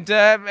definitely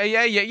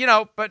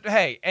is. But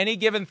hey, any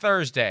given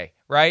Thursday,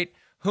 right?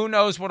 Who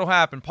knows what will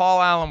happen? Paul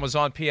Allen was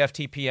on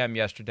PFTPM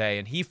yesterday,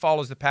 and he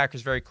follows the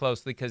Packers very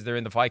closely because they're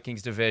in the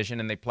Vikings division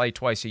and they play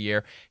twice a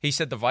year. He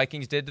said the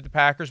Vikings did to the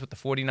Packers what the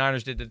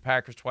 49ers did to the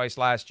Packers twice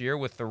last year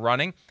with the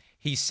running.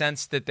 He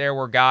sensed that there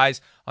were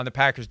guys on the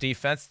Packers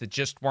defense that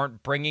just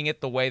weren't bringing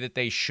it the way that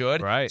they should.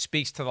 Right.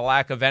 Speaks to the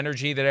lack of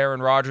energy that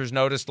Aaron Rodgers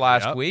noticed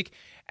last week.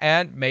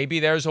 And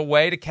maybe there's a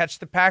way to catch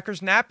the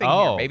Packers napping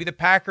here. Maybe the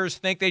Packers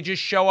think they just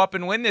show up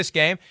and win this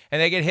game,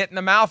 and they get hit in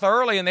the mouth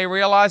early, and they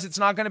realize it's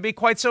not going to be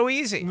quite so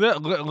easy.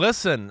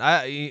 Listen,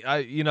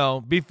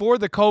 I before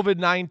the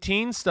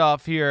COVID-19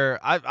 stuff here,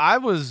 I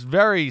was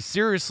very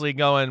seriously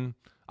going,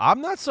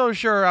 I'm not so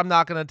sure I'm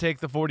not going to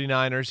take the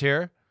 49ers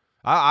here.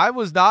 I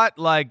was not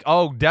like,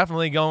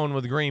 definitely going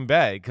with Green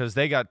Bay because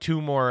they got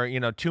two more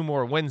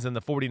wins than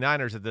the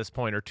 49ers at this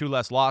point, or two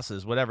less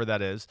losses, whatever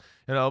that is,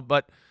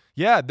 but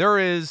yeah, there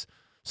is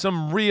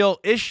some real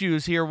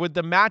issues here with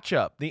the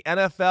matchup. The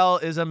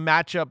NFL is a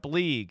matchup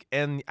league,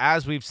 and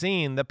as we've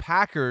seen, the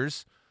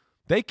Packers,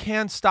 they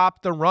can't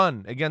stop the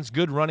run against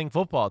good running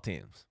football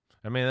teams.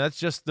 I mean, that's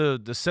just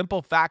the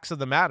simple facts of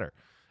the matter.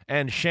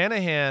 And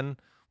Shanahan,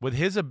 with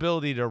his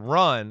ability to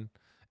run,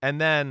 and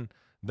then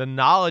the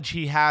knowledge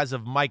he has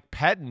of Mike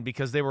Pettin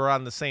because they were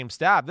on the same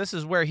staff, this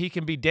is where he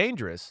can be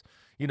dangerous.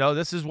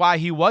 This is why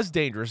he was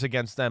dangerous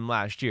against them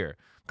last year.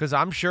 Because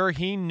I'm sure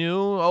he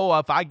knew,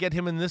 if I get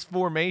him in this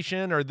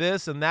formation or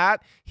this and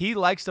that, he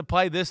likes to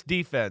play this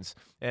defense.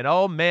 And,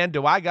 man,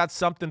 do I got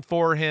something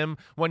for him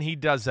when he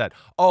does that.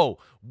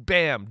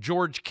 Bam,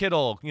 George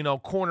Kittle,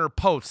 corner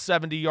post,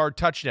 70-yard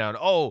touchdown.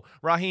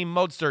 Raheem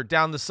Mostert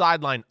down the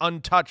sideline,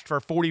 untouched for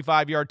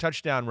 45-yard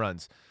touchdown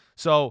runs.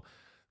 So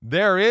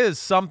there is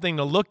something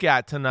to look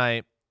at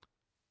tonight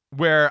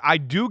where I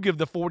do give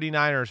the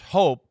 49ers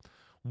hope.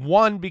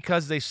 One,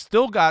 because they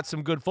still got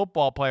some good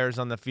football players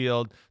on the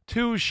field.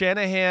 Two,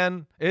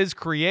 Shanahan is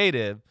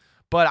creative,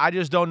 but I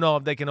just don't know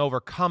if they can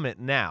overcome it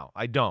now.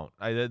 I don't.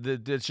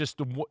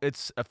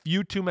 It's a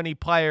few too many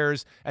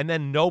players, and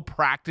then no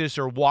practice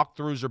or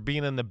walkthroughs or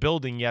being in the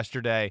building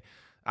yesterday.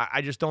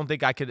 I just don't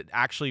think I could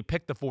actually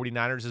pick the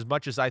 49ers as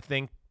much as I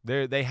think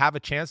they have a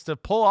chance to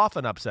pull off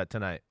an upset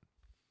tonight.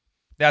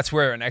 That's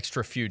where an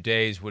extra few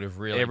days would have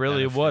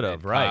really would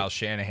have, right? Kyle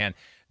Shanahan.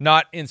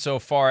 Not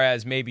insofar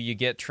as maybe you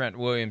get Trent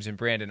Williams and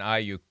Brandon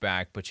Ayuk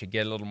back, but you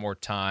get a little more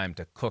time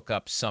to cook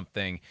up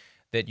something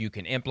that you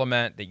can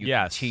implement, that you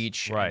can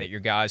teach, and that your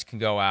guys can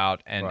go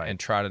out and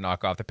try to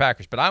knock off the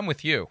Packers. But I'm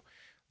with you.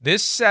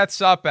 This sets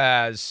up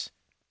as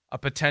a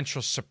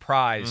potential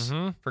surprise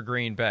for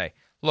Green Bay.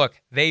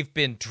 Look, they've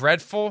been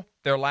dreadful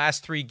their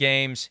last 3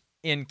 games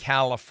in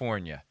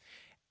California.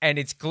 And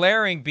it's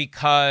glaring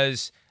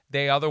because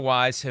they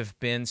otherwise have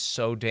been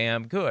so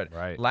damn good.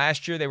 Right.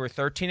 Last year, they were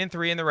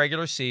 13-3 in the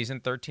regular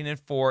season,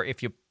 13-4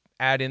 if you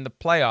add in the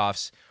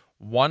playoffs.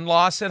 1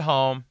 loss at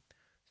home,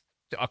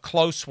 a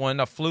close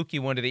one, a fluky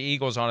one to the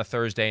Eagles on a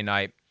Thursday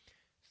night.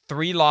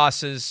 3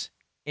 losses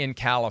in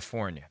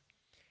California.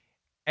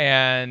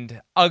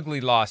 And ugly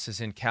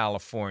losses in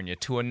California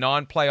to a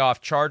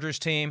non-playoff Chargers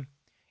team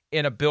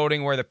in a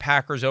building where the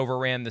Packers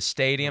overran the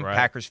stadium,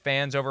 Packers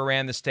fans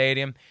overran the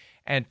stadium,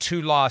 and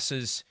 2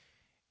 losses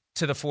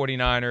to the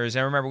 49ers.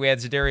 And remember, we had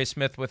Zadarius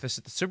Smith with us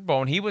at the Super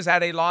Bowl, and he was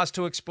at a loss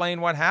to explain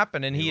what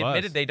happened, and he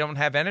admitted they don't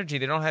have energy,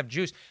 they don't have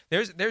juice.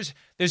 There's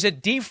a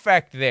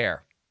defect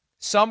there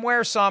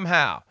somewhere,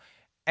 somehow.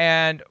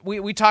 And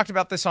we talked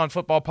about this on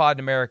Football Pod in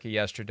America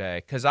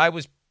yesterday because I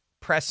was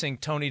pressing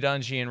Tony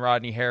Dungy and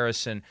Rodney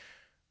Harrison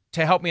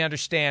to help me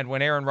understand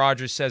when Aaron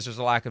Rodgers says there's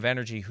a lack of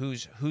energy,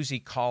 who's he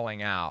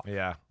calling out?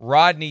 Yeah.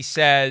 Rodney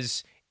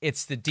says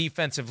it's the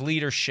defensive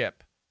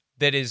leadership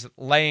that is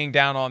laying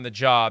down on the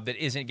job that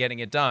isn't getting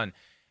it done.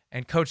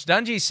 And Coach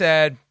Dungy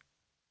said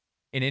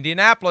in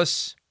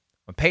Indianapolis,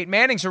 when Peyton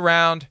Manning's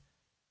around,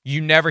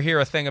 you never hear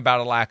a thing about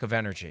a lack of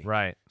energy.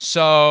 Right.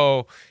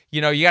 So,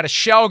 you got a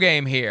shell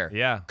game here.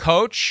 Yeah.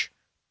 Coach,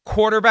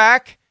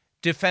 quarterback,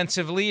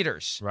 defensive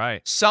leaders.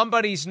 Right.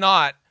 Somebody's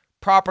not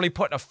properly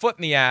putting a foot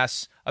in the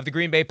ass of the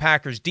Green Bay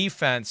Packers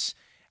defense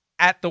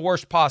at the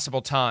worst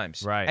possible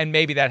times. Right. And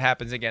maybe that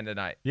happens again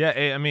tonight. Yeah,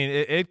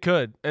 it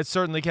could. It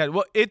certainly can.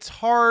 Well, it's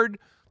hard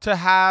to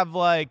have,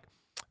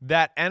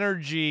 that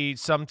energy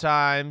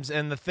sometimes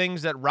and the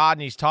things that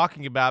Rodney's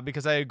talking about,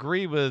 because I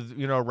agree with,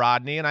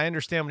 Rodney, and I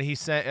understand what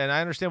he's saying, and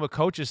I understand what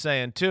Coach is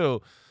saying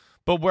too.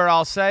 But where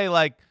I'll say,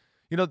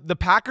 the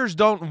Packers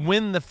don't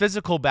win the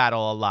physical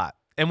battle a lot.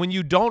 And when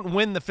you don't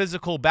win the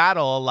physical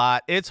battle a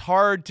lot, it's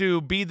hard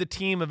to be the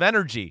team of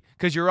energy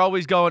because you're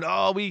always going,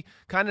 oh, we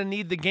kind of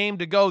need the game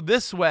to go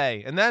this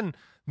way. And then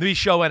we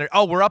show energy.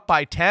 Oh, we're up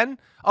by 10?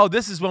 Oh,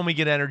 this is when we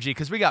get energy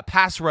because we got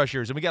pass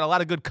rushers and we got a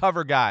lot of good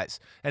cover guys.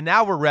 And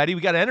now we're ready.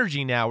 We got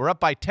energy now. We're up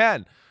by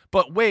 10.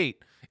 But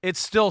wait, it's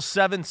still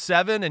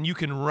 7-7 and you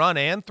can run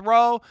and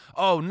throw?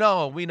 Oh,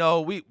 no, we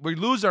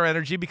lose our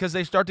energy because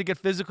they start to get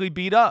physically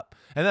beat up.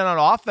 And then on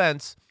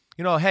offense,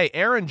 hey,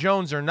 Aaron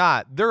Jones or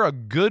not, they're a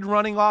good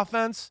running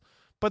offense,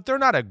 but they're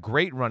not a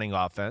great running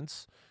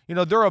offense.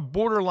 They're a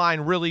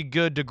borderline really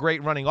good to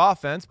great running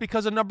offense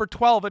because of number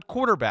 12 at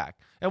quarterback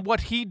and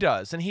what he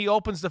does. And he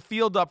opens the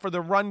field up for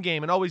the run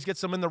game and always gets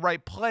them in the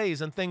right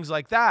plays and things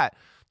like that,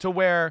 to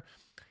where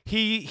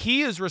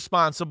he is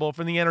responsible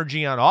for the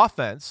energy on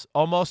offense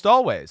almost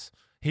always.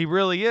 He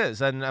really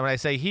is. And when I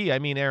say he, I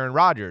mean Aaron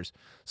Rodgers.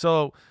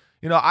 So,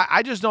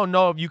 I just don't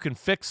know if you can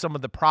fix some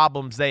of the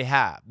problems they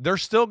have. They're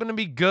still going to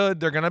be good.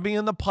 They're going to be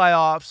in the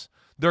playoffs.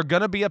 They're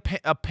going to be a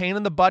pain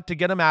in the butt to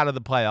get them out of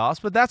the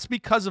playoffs, but that's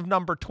because of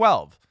number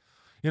 12.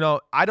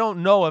 I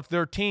don't know if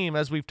their team,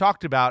 as we've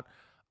talked about,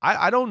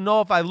 I don't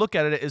know if I look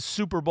at it as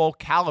Super Bowl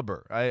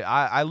caliber.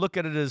 I look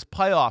at it as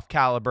playoff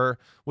caliber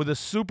with a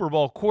Super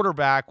Bowl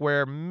quarterback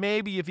where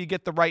maybe if you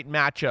get the right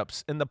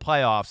matchups in the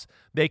playoffs,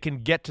 they can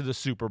get to the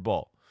Super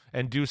Bowl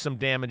and do some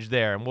damage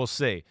there, and we'll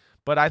see.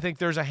 But I think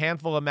there's a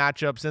handful of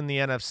matchups in the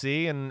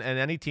NFC and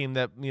any team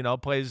that,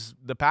 plays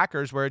the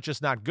Packers where it's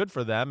just not good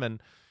for them.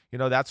 And,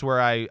 that's where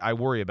I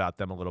worry about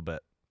them a little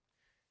bit.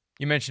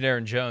 You mentioned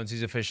Aaron Jones.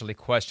 He's officially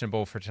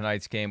questionable for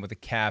tonight's game with a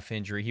calf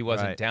injury. He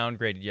wasn't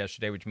downgraded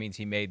yesterday, which means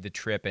he made the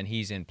trip and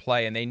he's in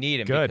play. And they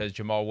need him because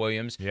Jamal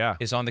Williams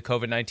is on the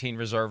COVID-19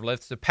 reserve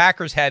list. The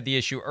Packers had the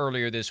issue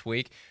earlier this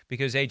week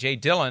because A.J.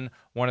 Dillon,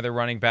 one of their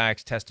running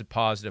backs, tested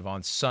positive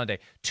on Sunday.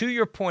 To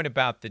your point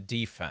about the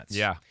defense.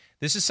 Yeah.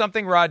 This is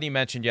something Rodney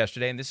mentioned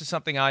yesterday, and this is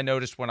something I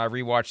noticed when I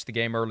rewatched the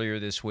game earlier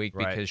this week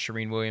because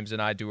Shireen Williams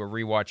and I do a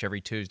rewatch every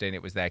Tuesday, and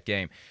it was that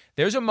game.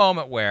 There's a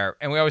moment where,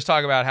 and we always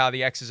talk about how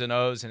the X's and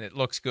O's and it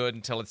looks good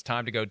until it's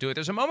time to go do it.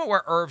 There's a moment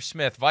where Irv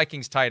Smith,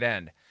 Vikings tight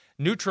end,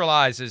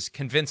 neutralizes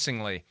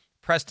convincingly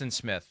Preston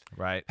Smith,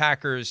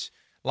 Packers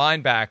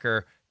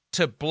linebacker,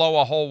 to blow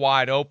a hole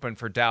wide open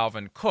for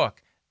Dalvin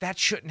Cook. That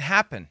shouldn't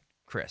happen,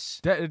 Chris.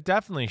 It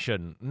definitely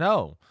shouldn't.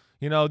 No.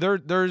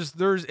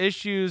 There's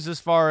issues as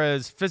far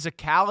as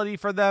physicality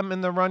for them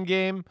in the run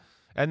game,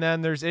 and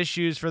then there's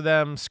issues for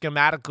them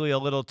schematically a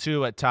little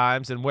too at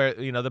times and where,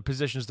 the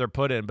positions they're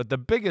put in. But the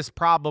biggest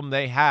problem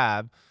they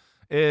have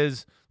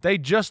is they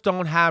just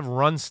don't have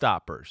run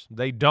stoppers.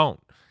 They don't.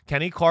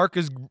 Kenny Clark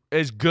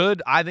is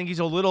good. I think he's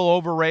a little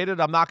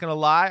overrated. I'm not going to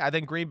lie. I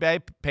think Green Bay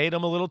paid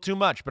him a little too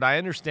much, but I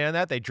understand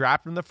that. They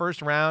drafted him in the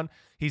first round.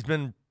 He's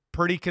been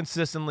pretty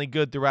consistently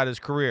good throughout his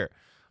career.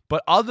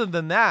 But other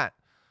than that,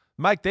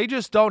 Mike, they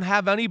just don't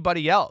have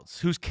anybody else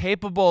who's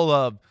capable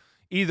of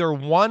either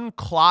one,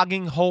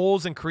 clogging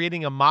holes and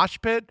creating a mosh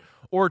pit,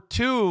 or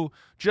two,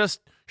 just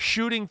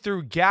shooting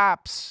through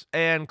gaps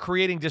and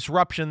creating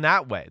disruption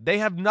that way. They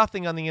have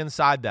nothing on the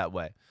inside that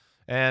way.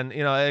 And,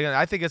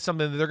 I think it's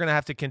something that they're going to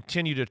have to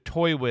continue to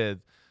toy with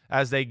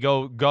as they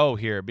go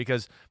here,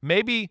 because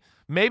maybe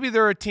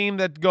they're a team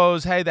that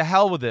goes, hey, the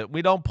hell with it.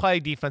 We don't play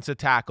defensive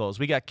tackles.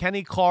 We got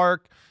Kenny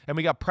Clark and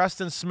we got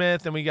Preston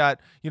Smith and we got,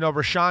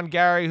 Rashawn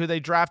Gary, who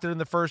they drafted in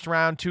the first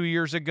round 2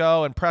 years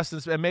ago, and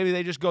and maybe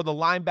they just go the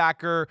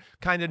linebacker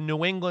kind of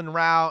New England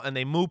route and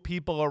they move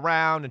people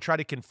around and try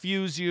to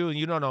confuse you and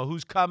you don't know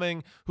who's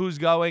coming, who's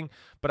going.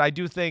 But I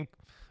do think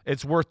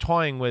it's worth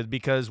toying with,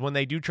 because when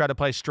they do try to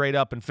play straight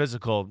up and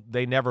physical,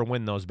 they never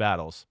win those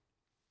battles.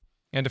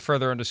 And to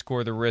further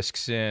underscore the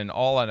risks in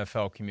all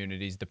NFL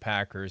communities, the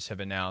Packers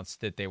have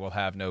announced that they will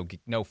have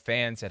no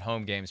fans at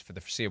home games for the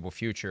foreseeable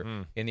future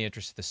in the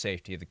interest of the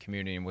safety of the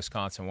community in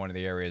Wisconsin, one of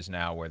the areas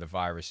now where the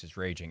virus is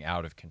raging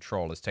out of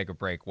control. Let's take a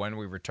break. When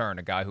we return,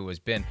 a guy who has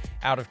been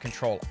out of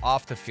control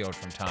off the field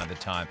from time to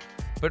time,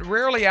 but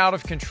rarely out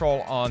of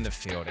control on the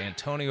field.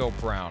 Antonio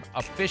Brown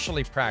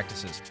officially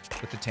practices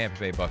with the Tampa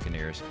Bay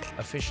Buccaneers,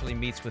 officially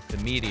meets with the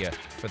media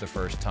for the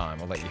first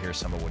time. I'll let you hear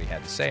some of what he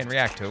had to say and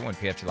react to it when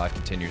PFT Live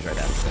continues right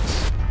after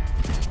this.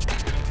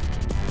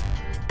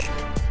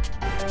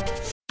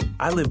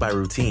 I live by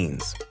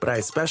routines, but I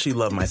especially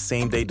love my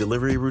same-day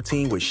delivery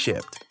routine with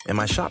Shipt. And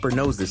my shopper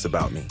knows this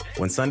about me.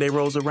 When Sunday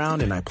rolls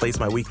around and I place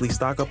my weekly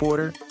stock-up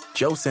order,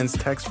 Joe sends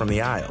texts from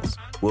the aisles.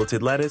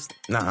 Wilted lettuce?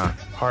 Nuh-uh,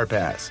 hard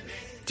pass.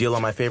 Deal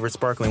on my favorite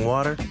sparkling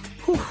water?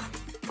 Whew,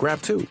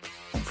 grab two.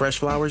 Fresh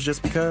flowers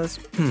just because?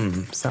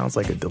 Sounds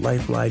like a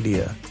delightful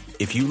idea.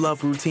 If you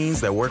love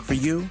routines that work for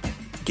you,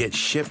 get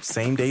Shipt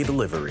same-day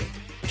delivery.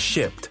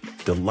 Shipt,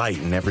 delight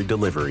in every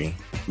delivery.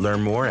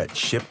 Learn more at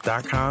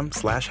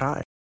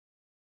shipt.com/hi.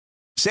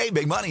 Save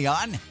big money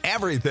on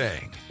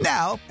everything.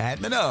 Now at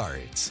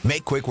Menards.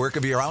 Make quick work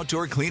of your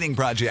outdoor cleaning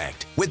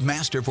project with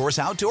Masterforce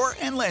Outdoor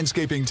and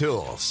Landscaping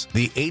Tools.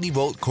 The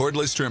 80-volt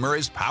cordless trimmer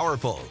is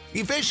powerful,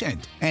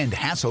 efficient, and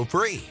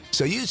hassle-free.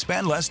 So you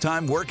spend less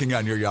time working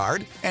on your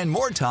yard and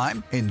more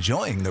time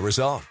enjoying the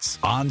results.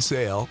 On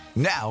sale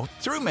now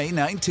through May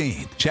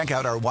 19th. Check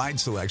out our wide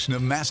selection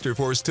of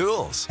Masterforce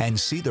tools and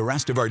see the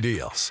rest of our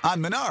deals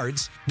on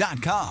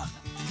Menards.com.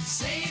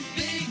 Save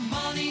big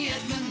money at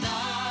Menards.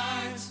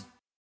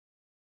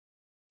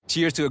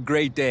 Cheers to a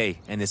great day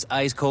and this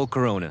ice-cold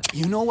Corona.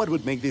 You know what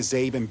would make this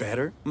day even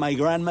better? My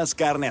grandma's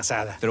carne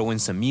asada. Throw in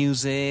some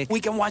music.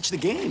 We can watch the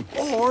game.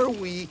 Or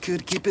we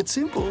could keep it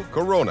simple.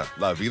 Corona,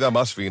 la vida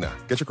más fina.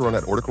 Get your Corona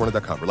at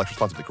ordercorona.com. Relax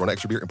responsibly. Corona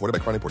Extra Beer, imported by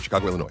Crown Imports,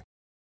 Chicago, Illinois.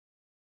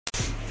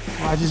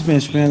 I just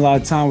been spending a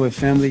lot of time with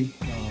family,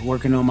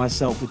 working on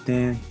myself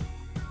within,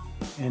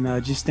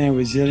 and just staying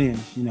resilient,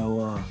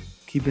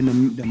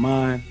 keeping the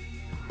mind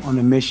on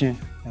the mission.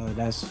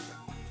 That's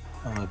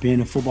being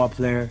a football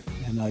player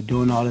and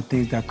doing all the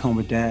things that come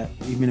with that.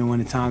 Even when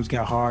the times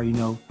got hard,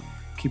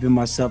 keeping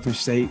myself in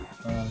shape,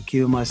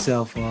 keeping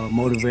myself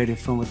motivated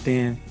from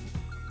within,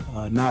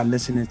 not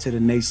listening to the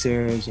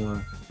naysayers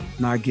or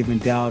not giving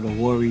doubt or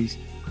worries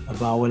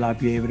about will I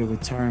be able to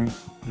return.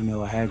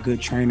 I had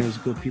good trainers,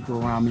 good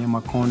people around me in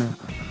my corner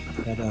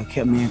that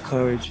kept me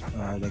encouraged,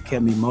 that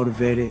kept me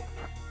motivated.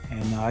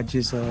 And I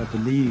just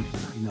believed,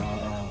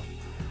 I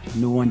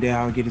knew one day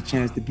I would get a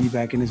chance to be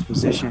back in this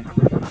position.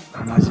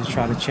 And I just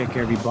try to check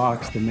every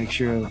box to make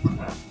sure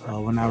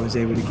when I was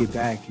able to get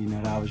back,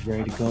 that I was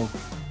ready to go.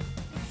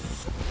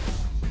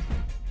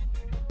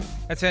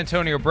 That's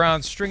Antonio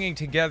Brown stringing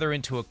together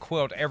into a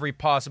quilt every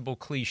possible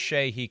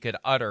cliche he could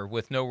utter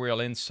with no real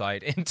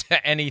insight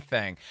into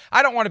anything.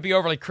 I don't want to be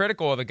overly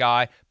critical of the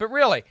guy, but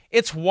really,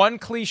 it's one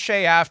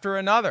cliche after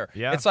another.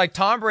 Yeah. It's like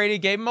Tom Brady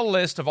gave him a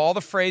list of all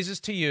the phrases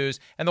to use,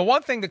 and the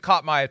one thing that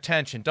caught my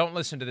attention, don't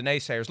listen to the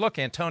naysayers. Look,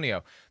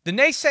 Antonio, the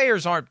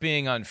naysayers aren't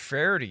being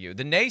unfair to you.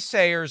 The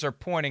naysayers are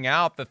pointing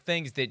out the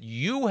things that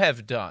you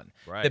have done,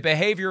 right, the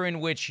behavior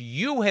in which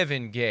you have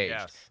engaged,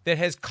 yes, that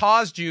has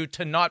caused you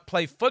to not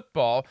play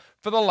football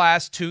for the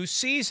last 2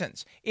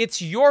 seasons.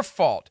 It's your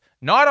fault,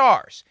 not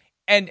ours.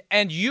 And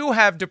you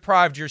have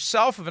deprived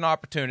yourself of an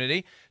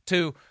opportunity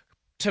to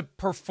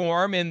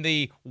perform in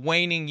the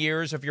waning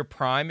years of your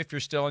prime, if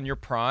you're still in your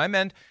prime.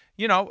 And,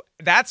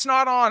 that's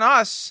not on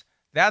us.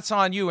 That's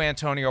on you,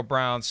 Antonio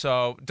Brown.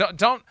 So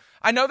don't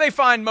I know they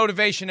find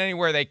motivation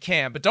anywhere they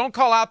can, but don't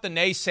call out the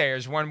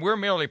naysayers when we're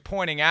merely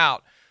pointing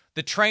out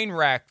the train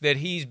wreck that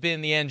he's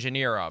been the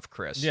engineer of,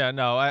 Chris. Yeah,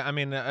 no, I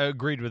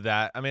agreed with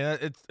that. I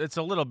mean, it's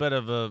a little bit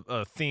of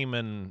a theme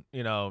in,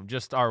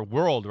 just our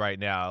world right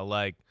now.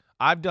 Like,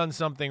 I've done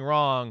something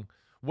wrong.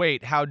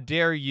 Wait, how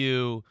dare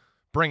you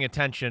bring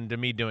attention to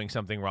me doing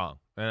something wrong?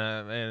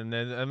 And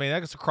I mean,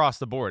 that's across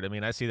the board. I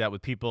mean, I see that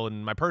with people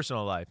in my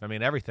personal life. I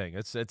mean, everything.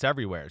 It's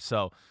everywhere.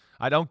 So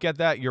I don't get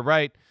that. You're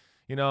right.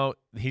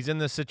 He's in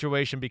this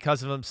situation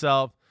because of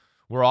himself.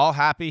 We're all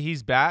happy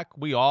he's back.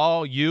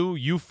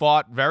 You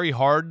fought very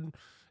hard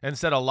and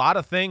said a lot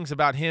of things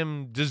about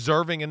him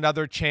deserving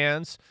another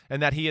chance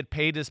and that he had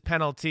paid his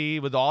penalty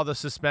with all the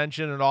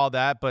suspension and all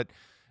that. But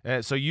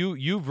so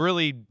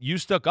you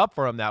stuck up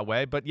for him that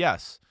way. But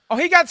yes. Oh,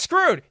 he got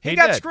screwed. He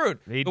got screwed.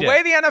 The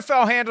way the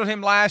NFL handled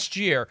him last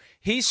year,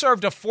 he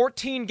served a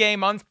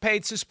 14-game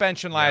unpaid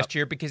suspension last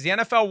year because the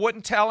NFL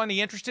wouldn't tell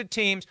any interested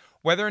teams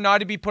whether or not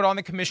he'd be put on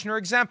the commissioner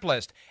exempt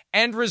list.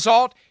 End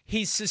result,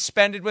 he's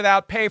suspended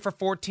without pay for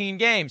 14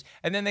 games.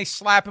 And then they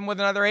slap him with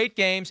another 8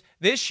 games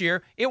this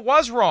year. It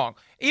was wrong.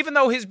 Even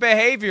though his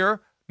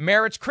behavior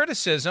merits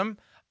criticism,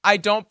 I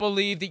don't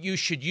believe that you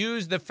should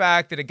use the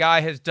fact that a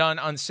guy has done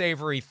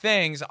unsavory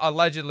things,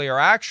 allegedly or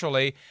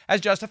actually,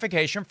 as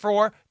justification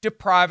for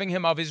depriving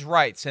him of his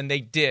rights. And they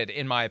did,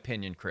 in my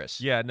opinion,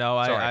 Chris. Yeah, no,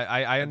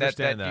 I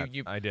understand that.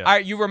 I do.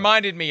 You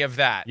reminded me of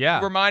that. Yeah.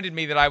 You reminded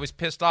me that I was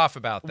pissed off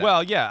about that.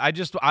 Well, yeah,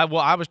 I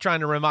was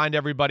trying to remind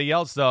everybody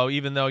else, though,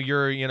 even though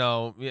you're,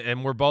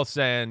 and we're both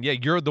saying, yeah,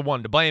 you're the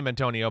one to blame,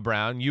 Antonio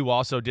Brown. You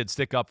also did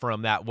stick up for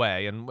him that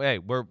way. And, hey,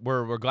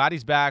 we're glad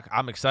he's back.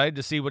 I'm excited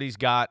to see what he's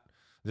got.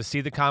 to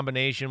see the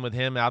combination with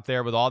him out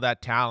there with all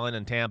that talent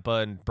and Tampa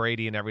and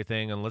Brady and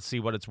everything, and let's see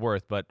what it's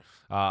worth. But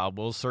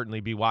we'll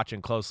certainly be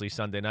watching closely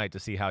Sunday night to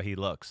see how he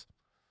looks.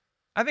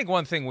 I think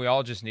one thing we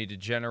all just need to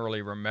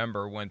generally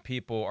remember when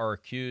people are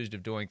accused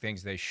of doing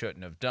things they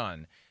shouldn't have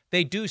done,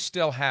 they do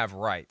still have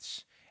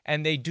rights,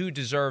 and they do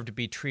deserve to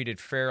be treated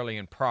fairly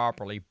and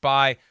properly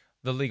by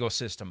the legal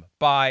system,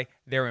 by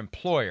their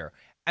employer.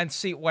 And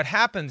see, what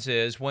happens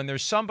is when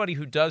there's somebody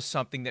who does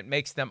something that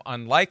makes them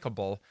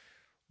unlikable,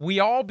 we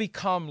all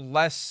become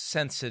less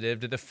sensitive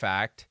to the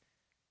fact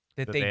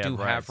that they do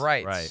have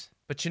rights. Right.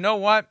 But you know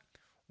what?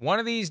 One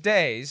of these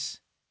days,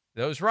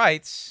 those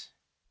rights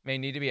may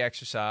need to be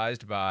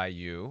exercised by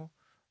you,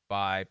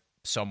 by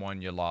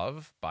someone you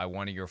love, by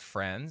one of your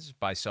friends,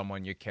 by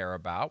someone you care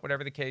about,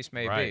 whatever the case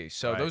may be.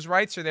 So those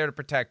rights are there to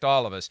protect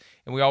all of us,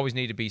 and we always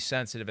need to be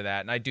sensitive to that.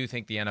 And I do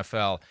think the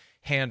NFL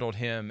handled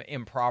him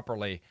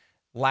improperly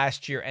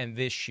last year and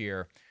this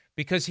year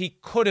because he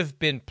could have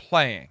been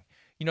playing.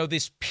 You know,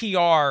 this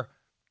PR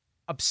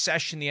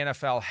obsession the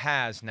NFL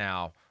has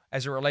now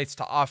as it relates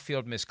to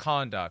off-field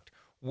misconduct,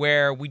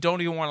 where we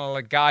don't even want to let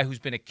a guy who's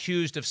been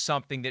accused of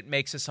something that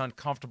makes us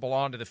uncomfortable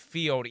onto the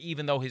field,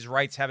 even though his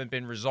rights haven't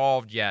been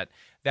resolved yet.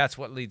 That's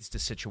what leads to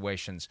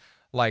situations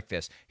like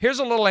this. Here's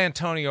a little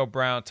Antonio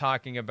Brown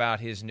talking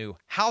about his new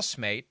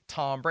housemate,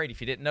 Tom Brady.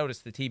 If you didn't notice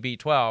the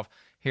TB12,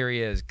 here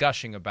he is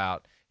gushing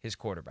about his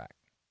quarterback.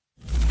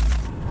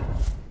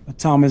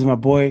 Tom is my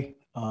boy,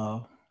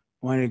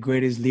 one of the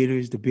greatest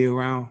leaders to be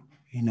around.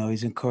 You know,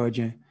 he's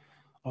encouraging,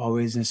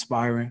 always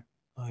inspiring.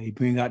 He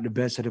brings out the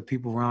best of the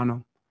people around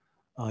him.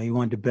 He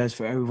wants the best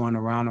for everyone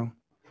around him.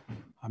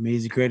 I mean,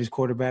 he's the greatest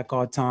quarterback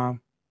all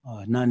time.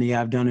 Nothing he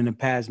I've done in the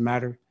past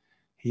matter.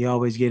 He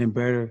always getting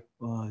better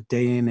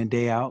day in and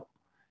day out.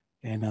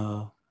 And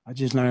I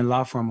just learned a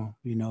lot from him,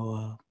 you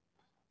know,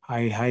 how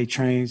he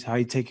trains, how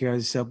he take care of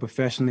himself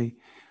professionally,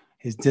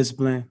 his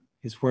discipline,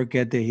 his work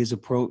ethic, his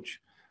approach.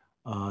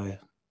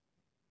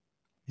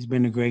 He's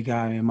been a great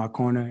guy in my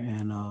corner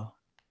and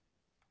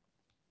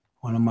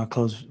one of my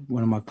close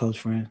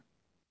friends.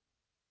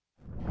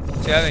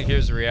 See, I think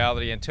here's the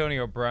reality.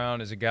 Antonio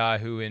Brown is a guy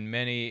who, in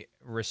many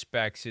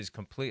respects, is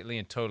completely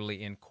and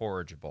totally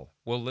incorrigible.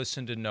 Will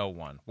listen to no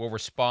one. Will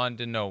respond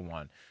to no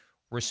one.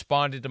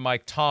 Responded to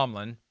Mike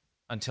Tomlin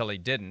until he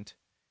didn't.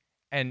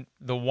 And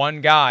the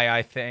one guy,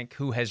 I think,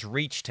 who has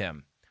reached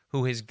him,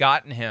 who has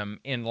gotten him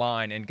in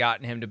line and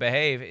gotten him to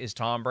behave is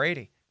Tom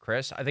Brady.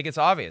 Chris, I think it's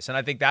obvious. And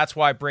I think that's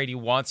why Brady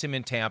wants him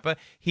in Tampa.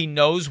 He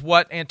knows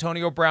what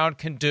Antonio Brown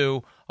can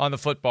do on the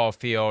football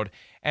field.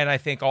 And I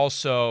think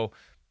also,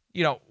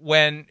 you know,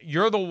 when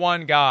you're the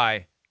one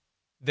guy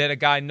that a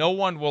guy no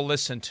one will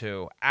listen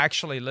to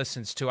actually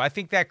listens to, I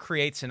think that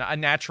creates a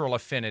natural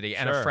affinity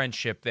and a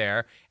friendship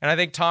there. And I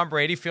think Tom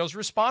Brady feels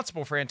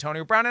responsible for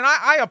Antonio Brown. And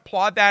I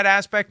applaud that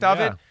aspect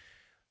of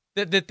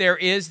it, that there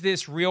is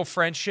this real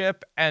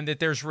friendship and that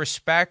there's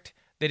respect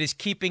that is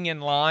keeping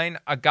in line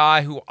a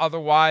guy who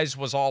otherwise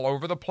was all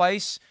over the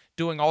place,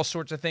 doing all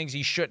sorts of things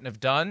he shouldn't have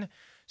done.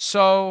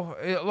 So,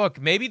 look,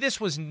 maybe this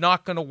was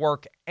not going to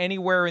work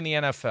anywhere in the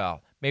NFL.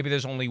 Maybe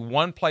there's only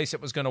one place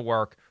it was going to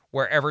work,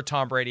 wherever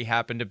Tom Brady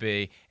happened to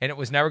be, and it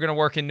was never going to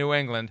work in New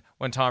England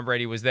when Tom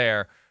Brady was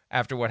there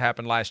after what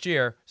happened last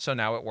year, so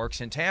now it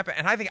works in Tampa.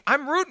 And I think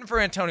I'm rooting for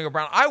Antonio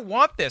Brown. I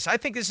want this. I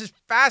think this is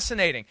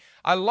fascinating.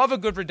 I love a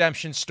good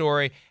redemption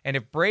story, and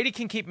if Brady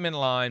can keep him in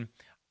line,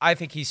 I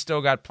think he's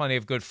still got plenty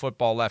of good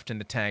football left in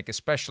the tank,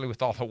 especially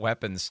with all the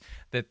weapons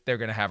that they're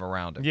going to have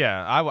around him.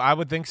 Yeah, I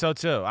would think so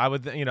too. I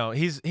would, you know,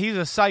 he's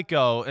a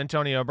psycho,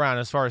 Antonio Brown,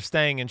 as far as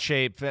staying in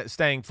shape,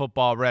 staying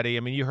football ready. I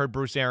mean, you heard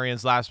Bruce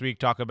Arians last week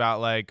talk about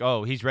like,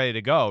 oh, he's ready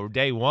to go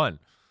day one.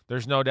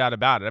 There's no doubt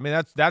about it. I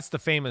mean, that's the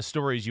famous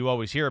stories you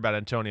always hear about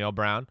Antonio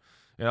Brown,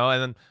 you know,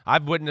 and then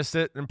I've witnessed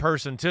it in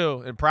person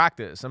too, in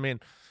practice. I mean,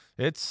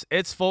 it's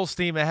full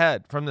steam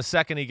ahead from the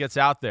second he gets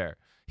out there.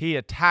 He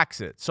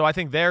attacks it. So I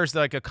think there's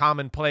like a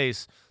common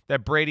place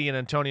that Brady and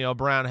Antonio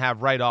Brown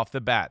have right off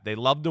the bat. They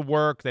love to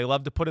work. They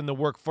love to put in the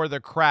work for their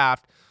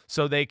craft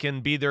so they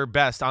can be their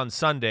best on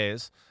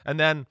Sundays. And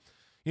then,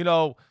 you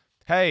know,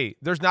 hey,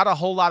 there's not a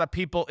whole lot of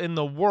people in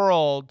the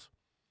world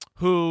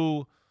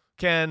who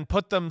can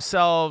put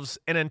themselves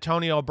in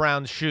Antonio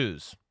Brown's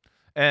shoes.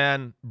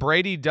 And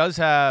Brady does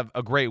have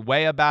a great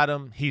way about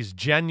him. He's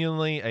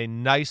genuinely a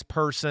nice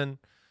person.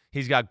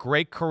 He's got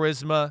great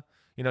charisma.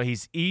 You know,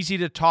 he's easy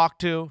to talk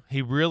to.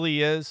 He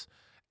really is.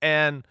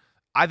 And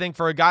I think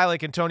for a guy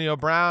like Antonio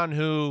Brown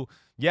who,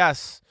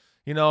 yes,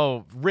 you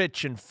know,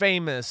 rich and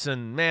famous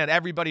and, man,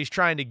 everybody's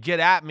trying to get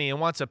at me and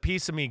wants a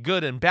piece of me,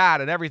 good and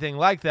bad and everything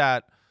like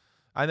that,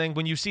 I think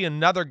when you see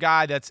another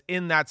guy that's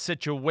in that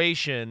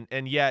situation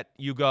and yet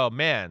you go,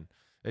 man,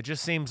 it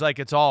just seems like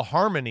it's all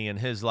harmony in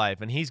his life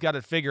and he's got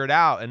it figured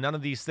out and none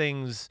of these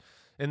things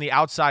in the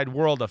outside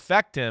world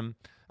affect him,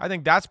 I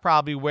think that's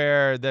probably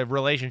where the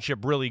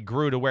relationship really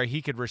grew to where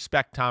he could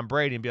respect Tom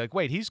Brady and be like,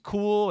 wait, he's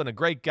cool and a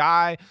great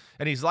guy,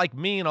 and he's like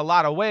me in a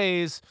lot of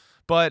ways,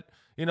 but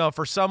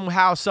for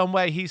somehow, some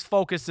way, he's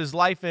focused his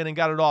life in and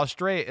got it all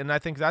straight. And I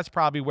think that's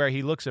probably where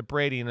he looks at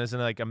Brady and is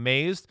like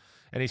amazed,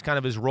 and he's kind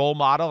of his role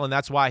model, and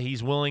that's why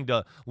he's willing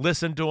to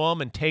listen to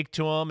him and take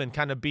to him and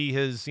kind of be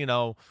his,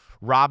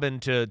 Robin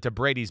to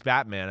Brady's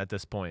Batman at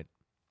this point.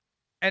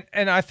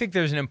 And I think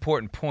there's an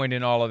important point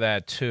in all of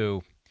that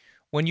too.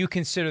 When you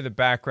consider the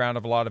background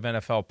of a lot of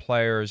NFL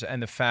players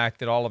and the fact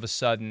that all of a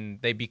sudden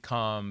they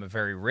become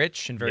very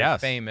rich and very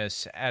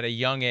famous at a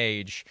young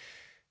age,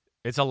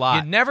 it's a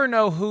lot. You never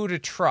know who to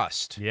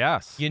trust.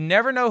 Yes. You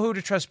never know who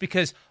to trust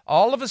because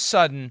all of a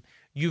sudden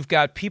you've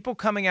got people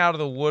coming out of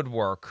the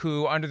woodwork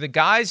who, under the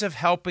guise of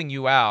helping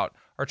you out,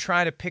 are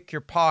trying to pick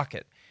your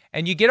pocket.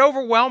 And you get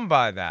overwhelmed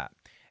by that.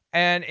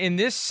 And in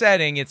this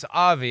setting, it's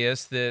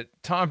obvious that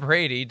Tom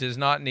Brady does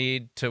not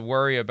need to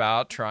worry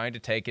about trying to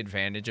take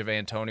advantage of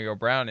Antonio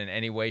Brown in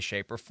any way,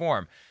 shape, or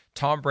form.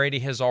 Tom Brady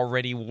has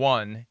already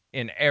won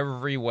in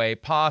every way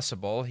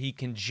possible. He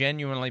can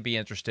genuinely be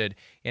interested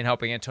in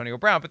helping Antonio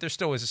Brown, but there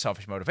still is a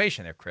selfish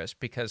motivation there, Chris,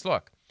 because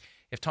look,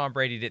 if Tom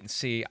Brady didn't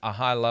see a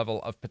high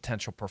level of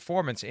potential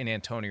performance in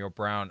Antonio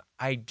Brown,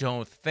 I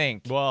don't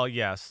think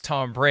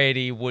Tom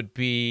Brady would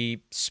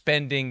be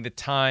spending the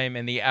time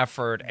and the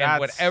effort and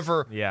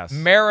whatever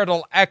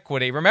marital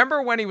equity.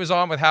 Remember when he was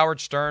on with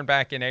Howard Stern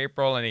back in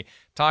April and he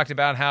talked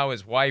about how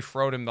his wife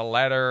wrote him the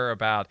letter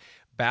about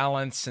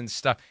balance and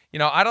stuff?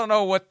 I don't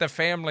know what the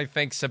family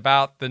thinks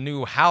about the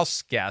new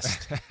house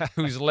guest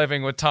who's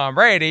living with Tom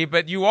Brady,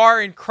 but you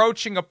are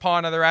encroaching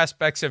upon other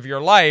aspects of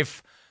your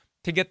life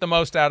to get the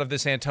most out of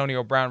this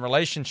Antonio Brown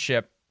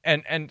relationship.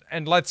 And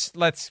let's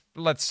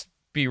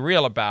be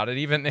real about it.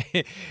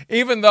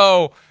 Even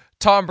though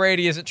Tom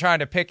Brady isn't trying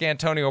to pick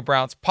Antonio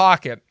Brown's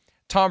pocket,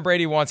 Tom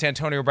Brady wants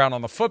Antonio Brown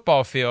on the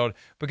football field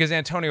because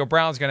Antonio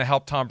Brown's going to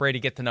help Tom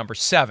Brady get to number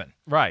 7.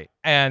 Right.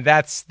 And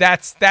that's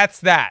that.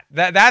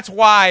 That's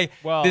why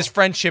this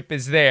friendship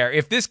is there.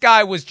 If this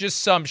guy was just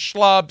some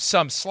schlub,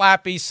 some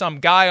slappy, some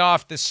guy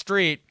off the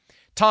street,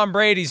 Tom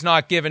Brady's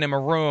not giving him a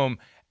room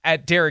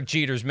at Derek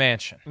Jeter's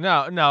mansion.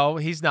 No,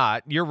 he's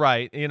not. You're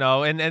right.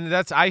 And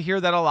that's, I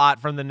hear that a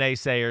lot from the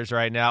naysayers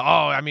right now.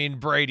 Oh, I mean,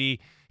 Brady,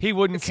 he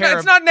wouldn't care.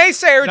 It's not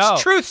naysayer,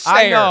 it's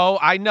truth-sayer.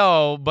 I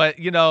know, but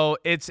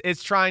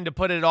it's trying to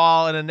put it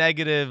all in a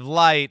negative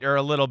light or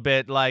a little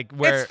bit like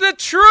where it's the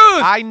truth.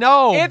 I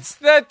know. It's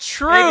the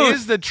truth. It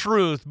is the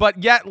truth,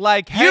 but yet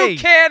hey, you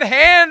can't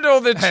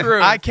handle the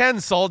truth. I can,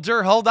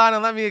 soldier. Hold on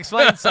and let me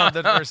explain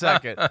something for a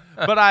second.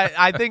 But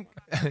I think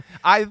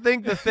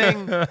the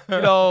thing,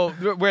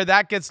 where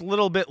that gets a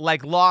little bit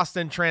like lost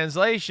in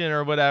translation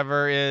or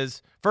whatever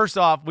is, first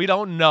off, we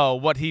don't know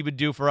what he would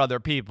do for other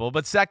people.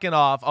 But second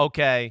off,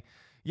 okay,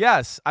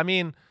 yes, I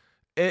mean,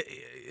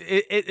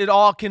 it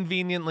all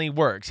conveniently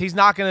works. He's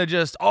not going to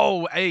just,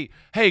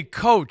 hey,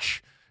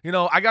 coach,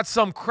 I got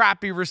some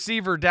crappy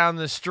receiver down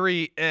the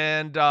street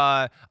and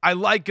I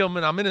like him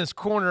and I'm in his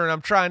corner and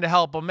I'm trying to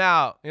help him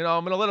out. I'm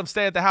going to let him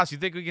stay at the house. You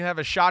think we can have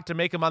a shot to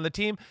make him on the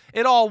team?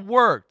 It all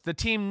worked. The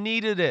team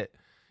needed it.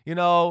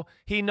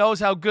 He knows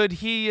how good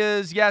he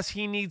is. Yes,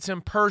 he needs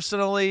him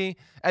personally.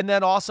 And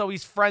then also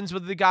he's friends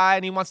with the guy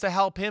and he wants to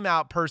help him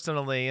out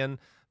personally. And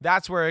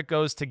that's where it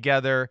goes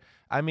together.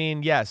 I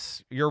mean,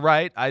 yes, you're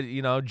right.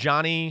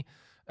 Johnny,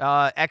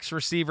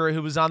 ex-receiver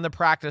who was on the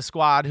practice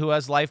squad who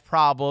has life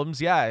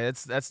problems. Yeah,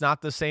 that's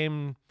not the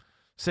same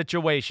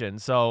situation.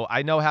 So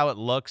I know how it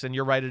looks, and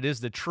you're right, it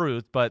is the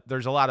truth, but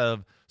there's a lot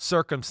of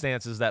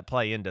circumstances that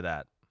play into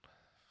that.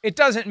 It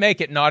doesn't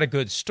make it not a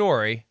good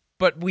story,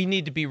 but we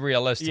need to be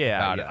realistic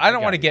about it. I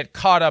don't want to get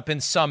caught up in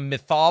some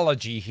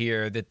mythology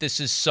here that this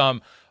is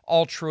some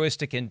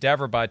altruistic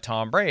endeavor by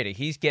Tom Brady.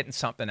 He's getting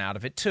something out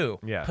of it too.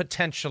 Yeah.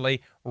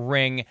 Potentially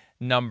ring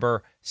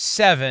number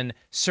 7,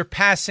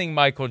 surpassing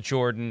Michael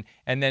Jordan,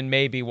 and then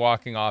maybe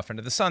walking off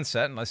into the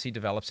sunset unless he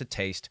develops a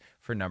taste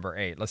for number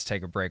 8. Let's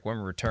take a break. When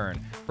we return,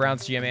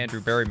 Browns GM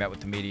Andrew Berry met with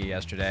the media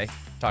yesterday,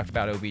 talked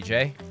about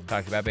OBJ,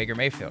 talked about Baker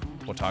Mayfield.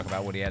 We'll talk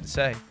about what he had to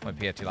say when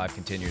PFT Live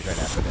continues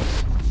right after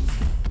this.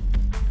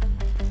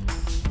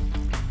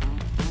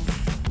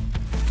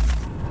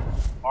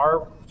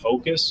 Our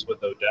focus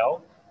with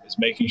Odell is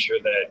making sure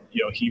that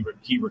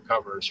he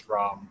recovers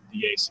from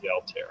the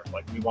ACL tear.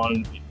 Like, we want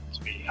him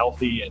to be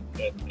healthy and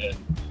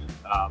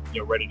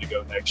ready to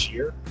go next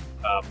year.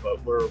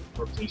 But we're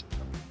pleased with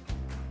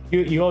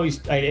him. You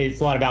always,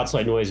 it's a lot of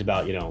outside noise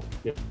about,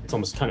 it's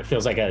almost kind of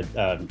feels like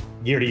a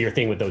year-to-year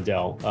thing with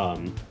Odell.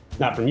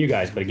 Not from you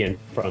guys, but again,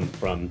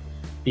 from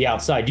the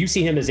outside. Do you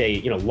see him as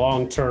a,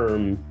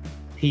 long-term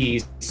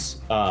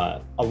piece,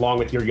 along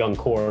with your young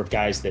core of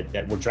guys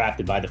that were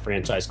drafted by the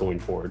franchise going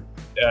forward?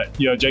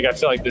 Jake, I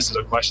feel like this is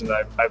a question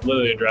that I've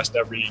literally addressed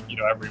every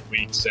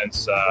week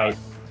since,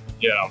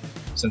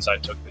 since I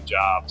took the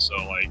job. So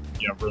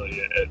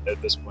really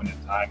at this point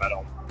in time,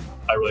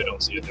 I really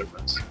don't see a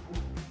difference.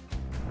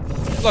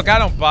 Look, I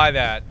don't buy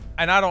that.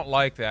 And I don't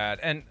like that.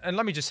 And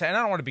let me just say, and I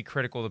don't want to be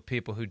critical of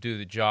people who do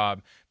the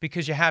job,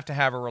 because you have to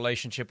have a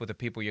relationship with the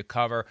people you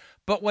cover.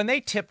 But when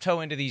they tiptoe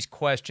into these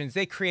questions,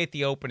 they create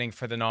the opening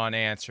for the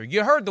non-answer.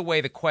 You heard the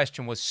way the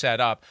question was set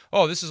up.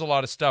 Oh, this is a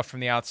lot of stuff from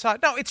the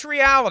outside. No, it's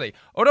reality.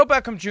 Odell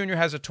Beckham Jr.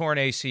 has a torn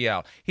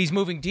ACL. He's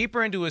moving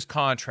deeper into his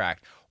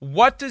contract.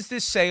 What does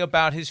this say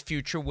about his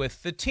future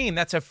with the team?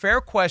 That's a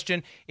fair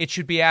question. It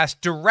should be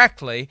asked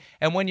directly.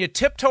 And when you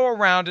tiptoe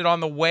around it on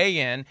the way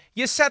in,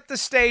 you set the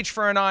stage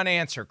for a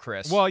non-answer,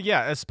 Chris. Well,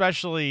 yeah,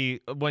 especially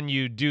when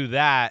you do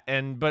that.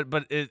 And but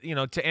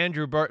to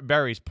Andrew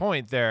Berry's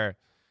point there,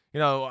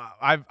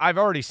 I've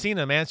already seen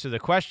him answer the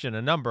question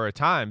a number of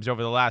times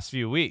over the last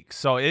few weeks.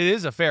 So it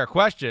is a fair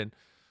question,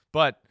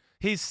 but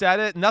he said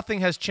it.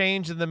 Nothing has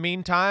changed in the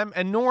meantime,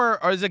 and nor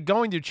is it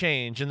going to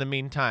change in the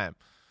meantime.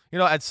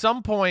 At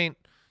some point,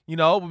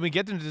 when we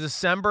get into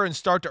December and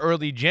start to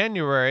early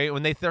January,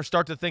 when they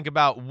start to think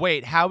about,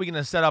 wait, how are we going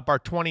to set up our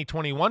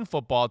 2021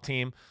 football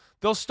team?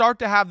 They'll start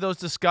to have those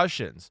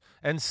discussions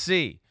and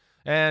see.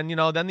 And,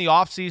 then the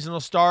offseason will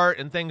start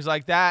and things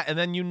like that. And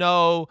then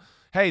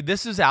hey,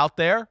 this is out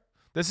there.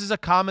 This is a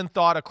common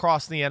thought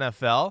across the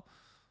NFL.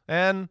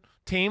 And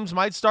teams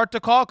might start to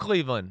call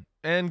Cleveland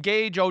and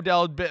gauge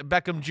Odell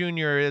Beckham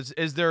Jr.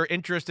 Is there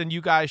interest in you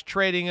guys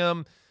trading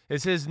him?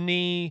 Is his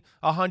knee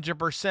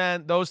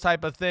 100%? Those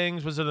type of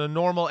things. Was it a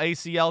normal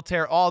ACL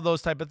tear? All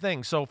those type of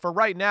things. So for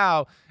right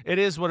now, it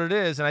is what it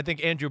is. And I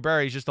think Andrew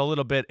Berry is just a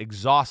little bit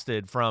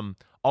exhausted from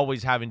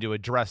always having to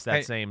address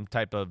that same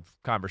type of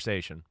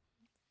conversation.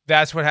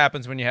 That's what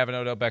happens when you have an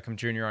Odell Beckham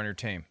Jr. on your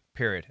team.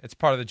 Period. It's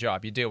part of the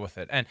job. You deal with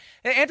it. And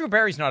Andrew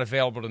Berry's not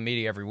available to the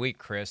media every week,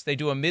 Chris. They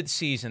do a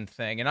mid-season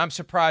thing, and I'm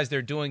surprised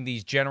they're doing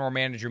these general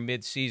manager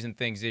mid-season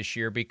things this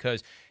year,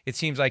 because it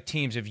seems like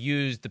teams have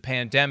used the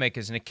pandemic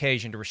as an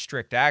occasion to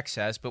restrict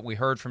access. But we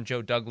heard from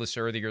Joe Douglas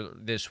earlier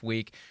this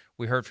week.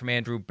 We heard from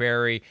Andrew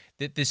Berry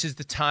that this is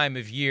the time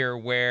of year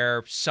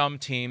where some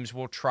teams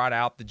will trot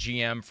out the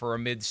GM for a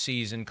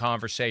mid-season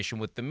conversation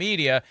with the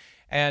media.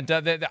 And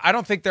I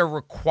don't think they're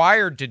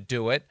required to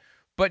do it.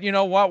 But you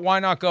know what? Why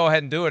not go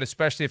ahead and do it,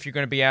 especially if you're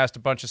going to be asked a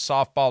bunch of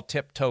softball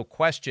tiptoe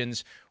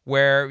questions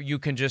where you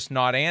can just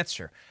not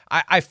answer.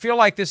 I feel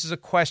like this is a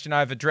question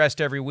I've addressed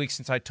every week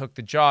since I took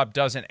the job,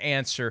 doesn't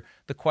answer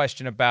the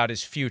question about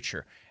his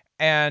future.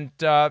 And,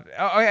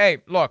 hey,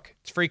 look,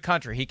 it's free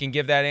country. He can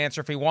give that answer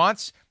if he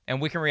wants,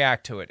 and we can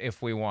react to it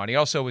if we want. He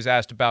also was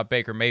asked about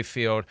Baker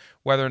Mayfield,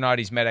 whether or not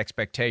he's met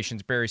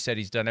expectations. Barry said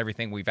he's done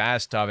everything we've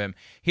asked of him.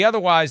 He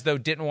otherwise, though,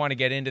 didn't want to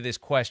get into this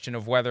question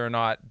of whether or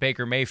not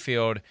Baker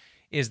Mayfield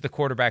is the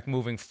quarterback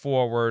moving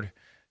forward.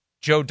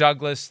 Joe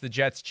Douglas, the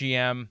Jets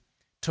GM,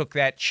 took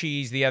that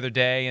cheese the other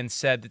day and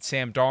said that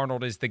Sam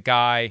Darnold is the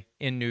guy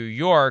in New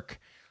York.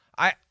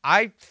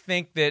 I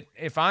think that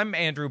if I'm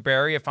Andrew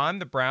Berry, if I'm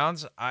the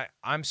Browns,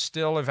 I'm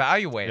still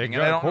evaluating.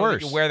 And I don't know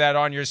that you wear that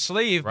on your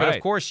sleeve, but of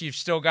course you've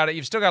still got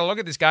to look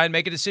at this guy and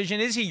make a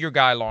decision. Is he your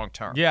guy long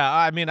term? Yeah,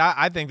 I mean,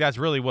 I think that's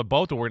really what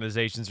both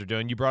organizations are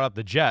doing. You brought up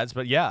the Jets,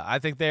 but yeah, I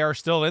think they are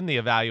still in the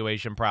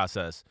evaluation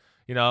process.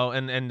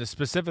 And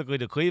specifically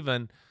to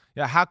Cleveland,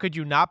 how could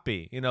you not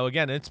be?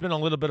 Again, it's been a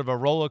little bit of a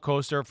roller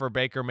coaster for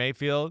Baker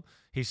Mayfield.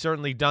 He's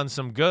certainly done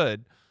some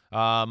good,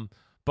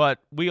 but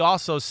we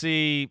also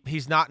see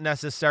he's not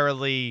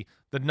necessarily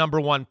the number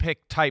one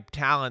pick type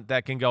talent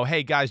that can go,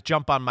 hey, guys,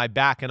 jump on my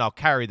back and I'll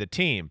carry the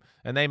team.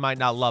 And they might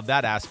not love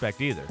that aspect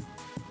either.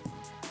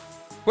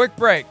 Quick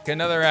break.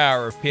 Another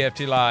hour of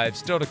PFT Live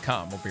still to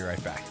come. We'll be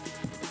right back.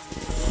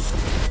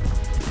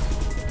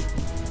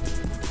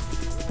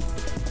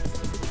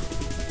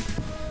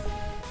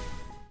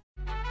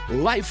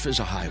 Life is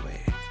a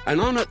highway,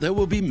 and on it there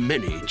will be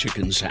many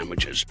chicken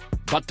sandwiches.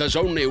 But there's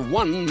only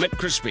one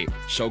McCrispy.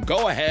 So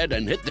go ahead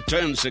and hit the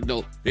turn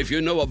signal if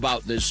you know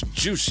about this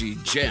juicy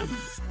gem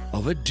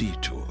of a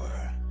detour.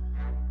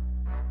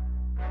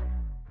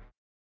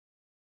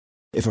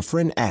 If a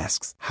friend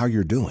asks how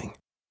you're doing,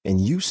 and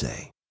you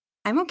say,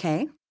 I'm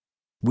okay.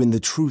 When the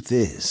truth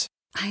is,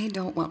 I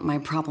don't want my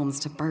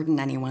problems to burden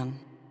anyone.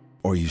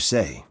 Or you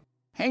say,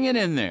 hang it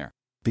in there.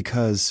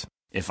 Because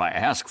if I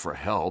ask for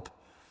help,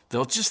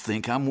 they'll just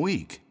think I'm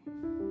weak.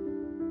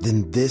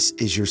 Then this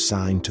is your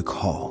sign to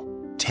call,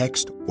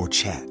 text, or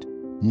chat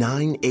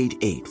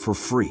 988 for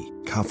free,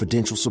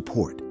 confidential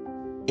support.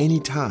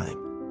 Anytime.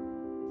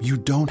 You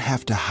don't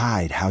have to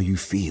hide how you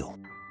feel.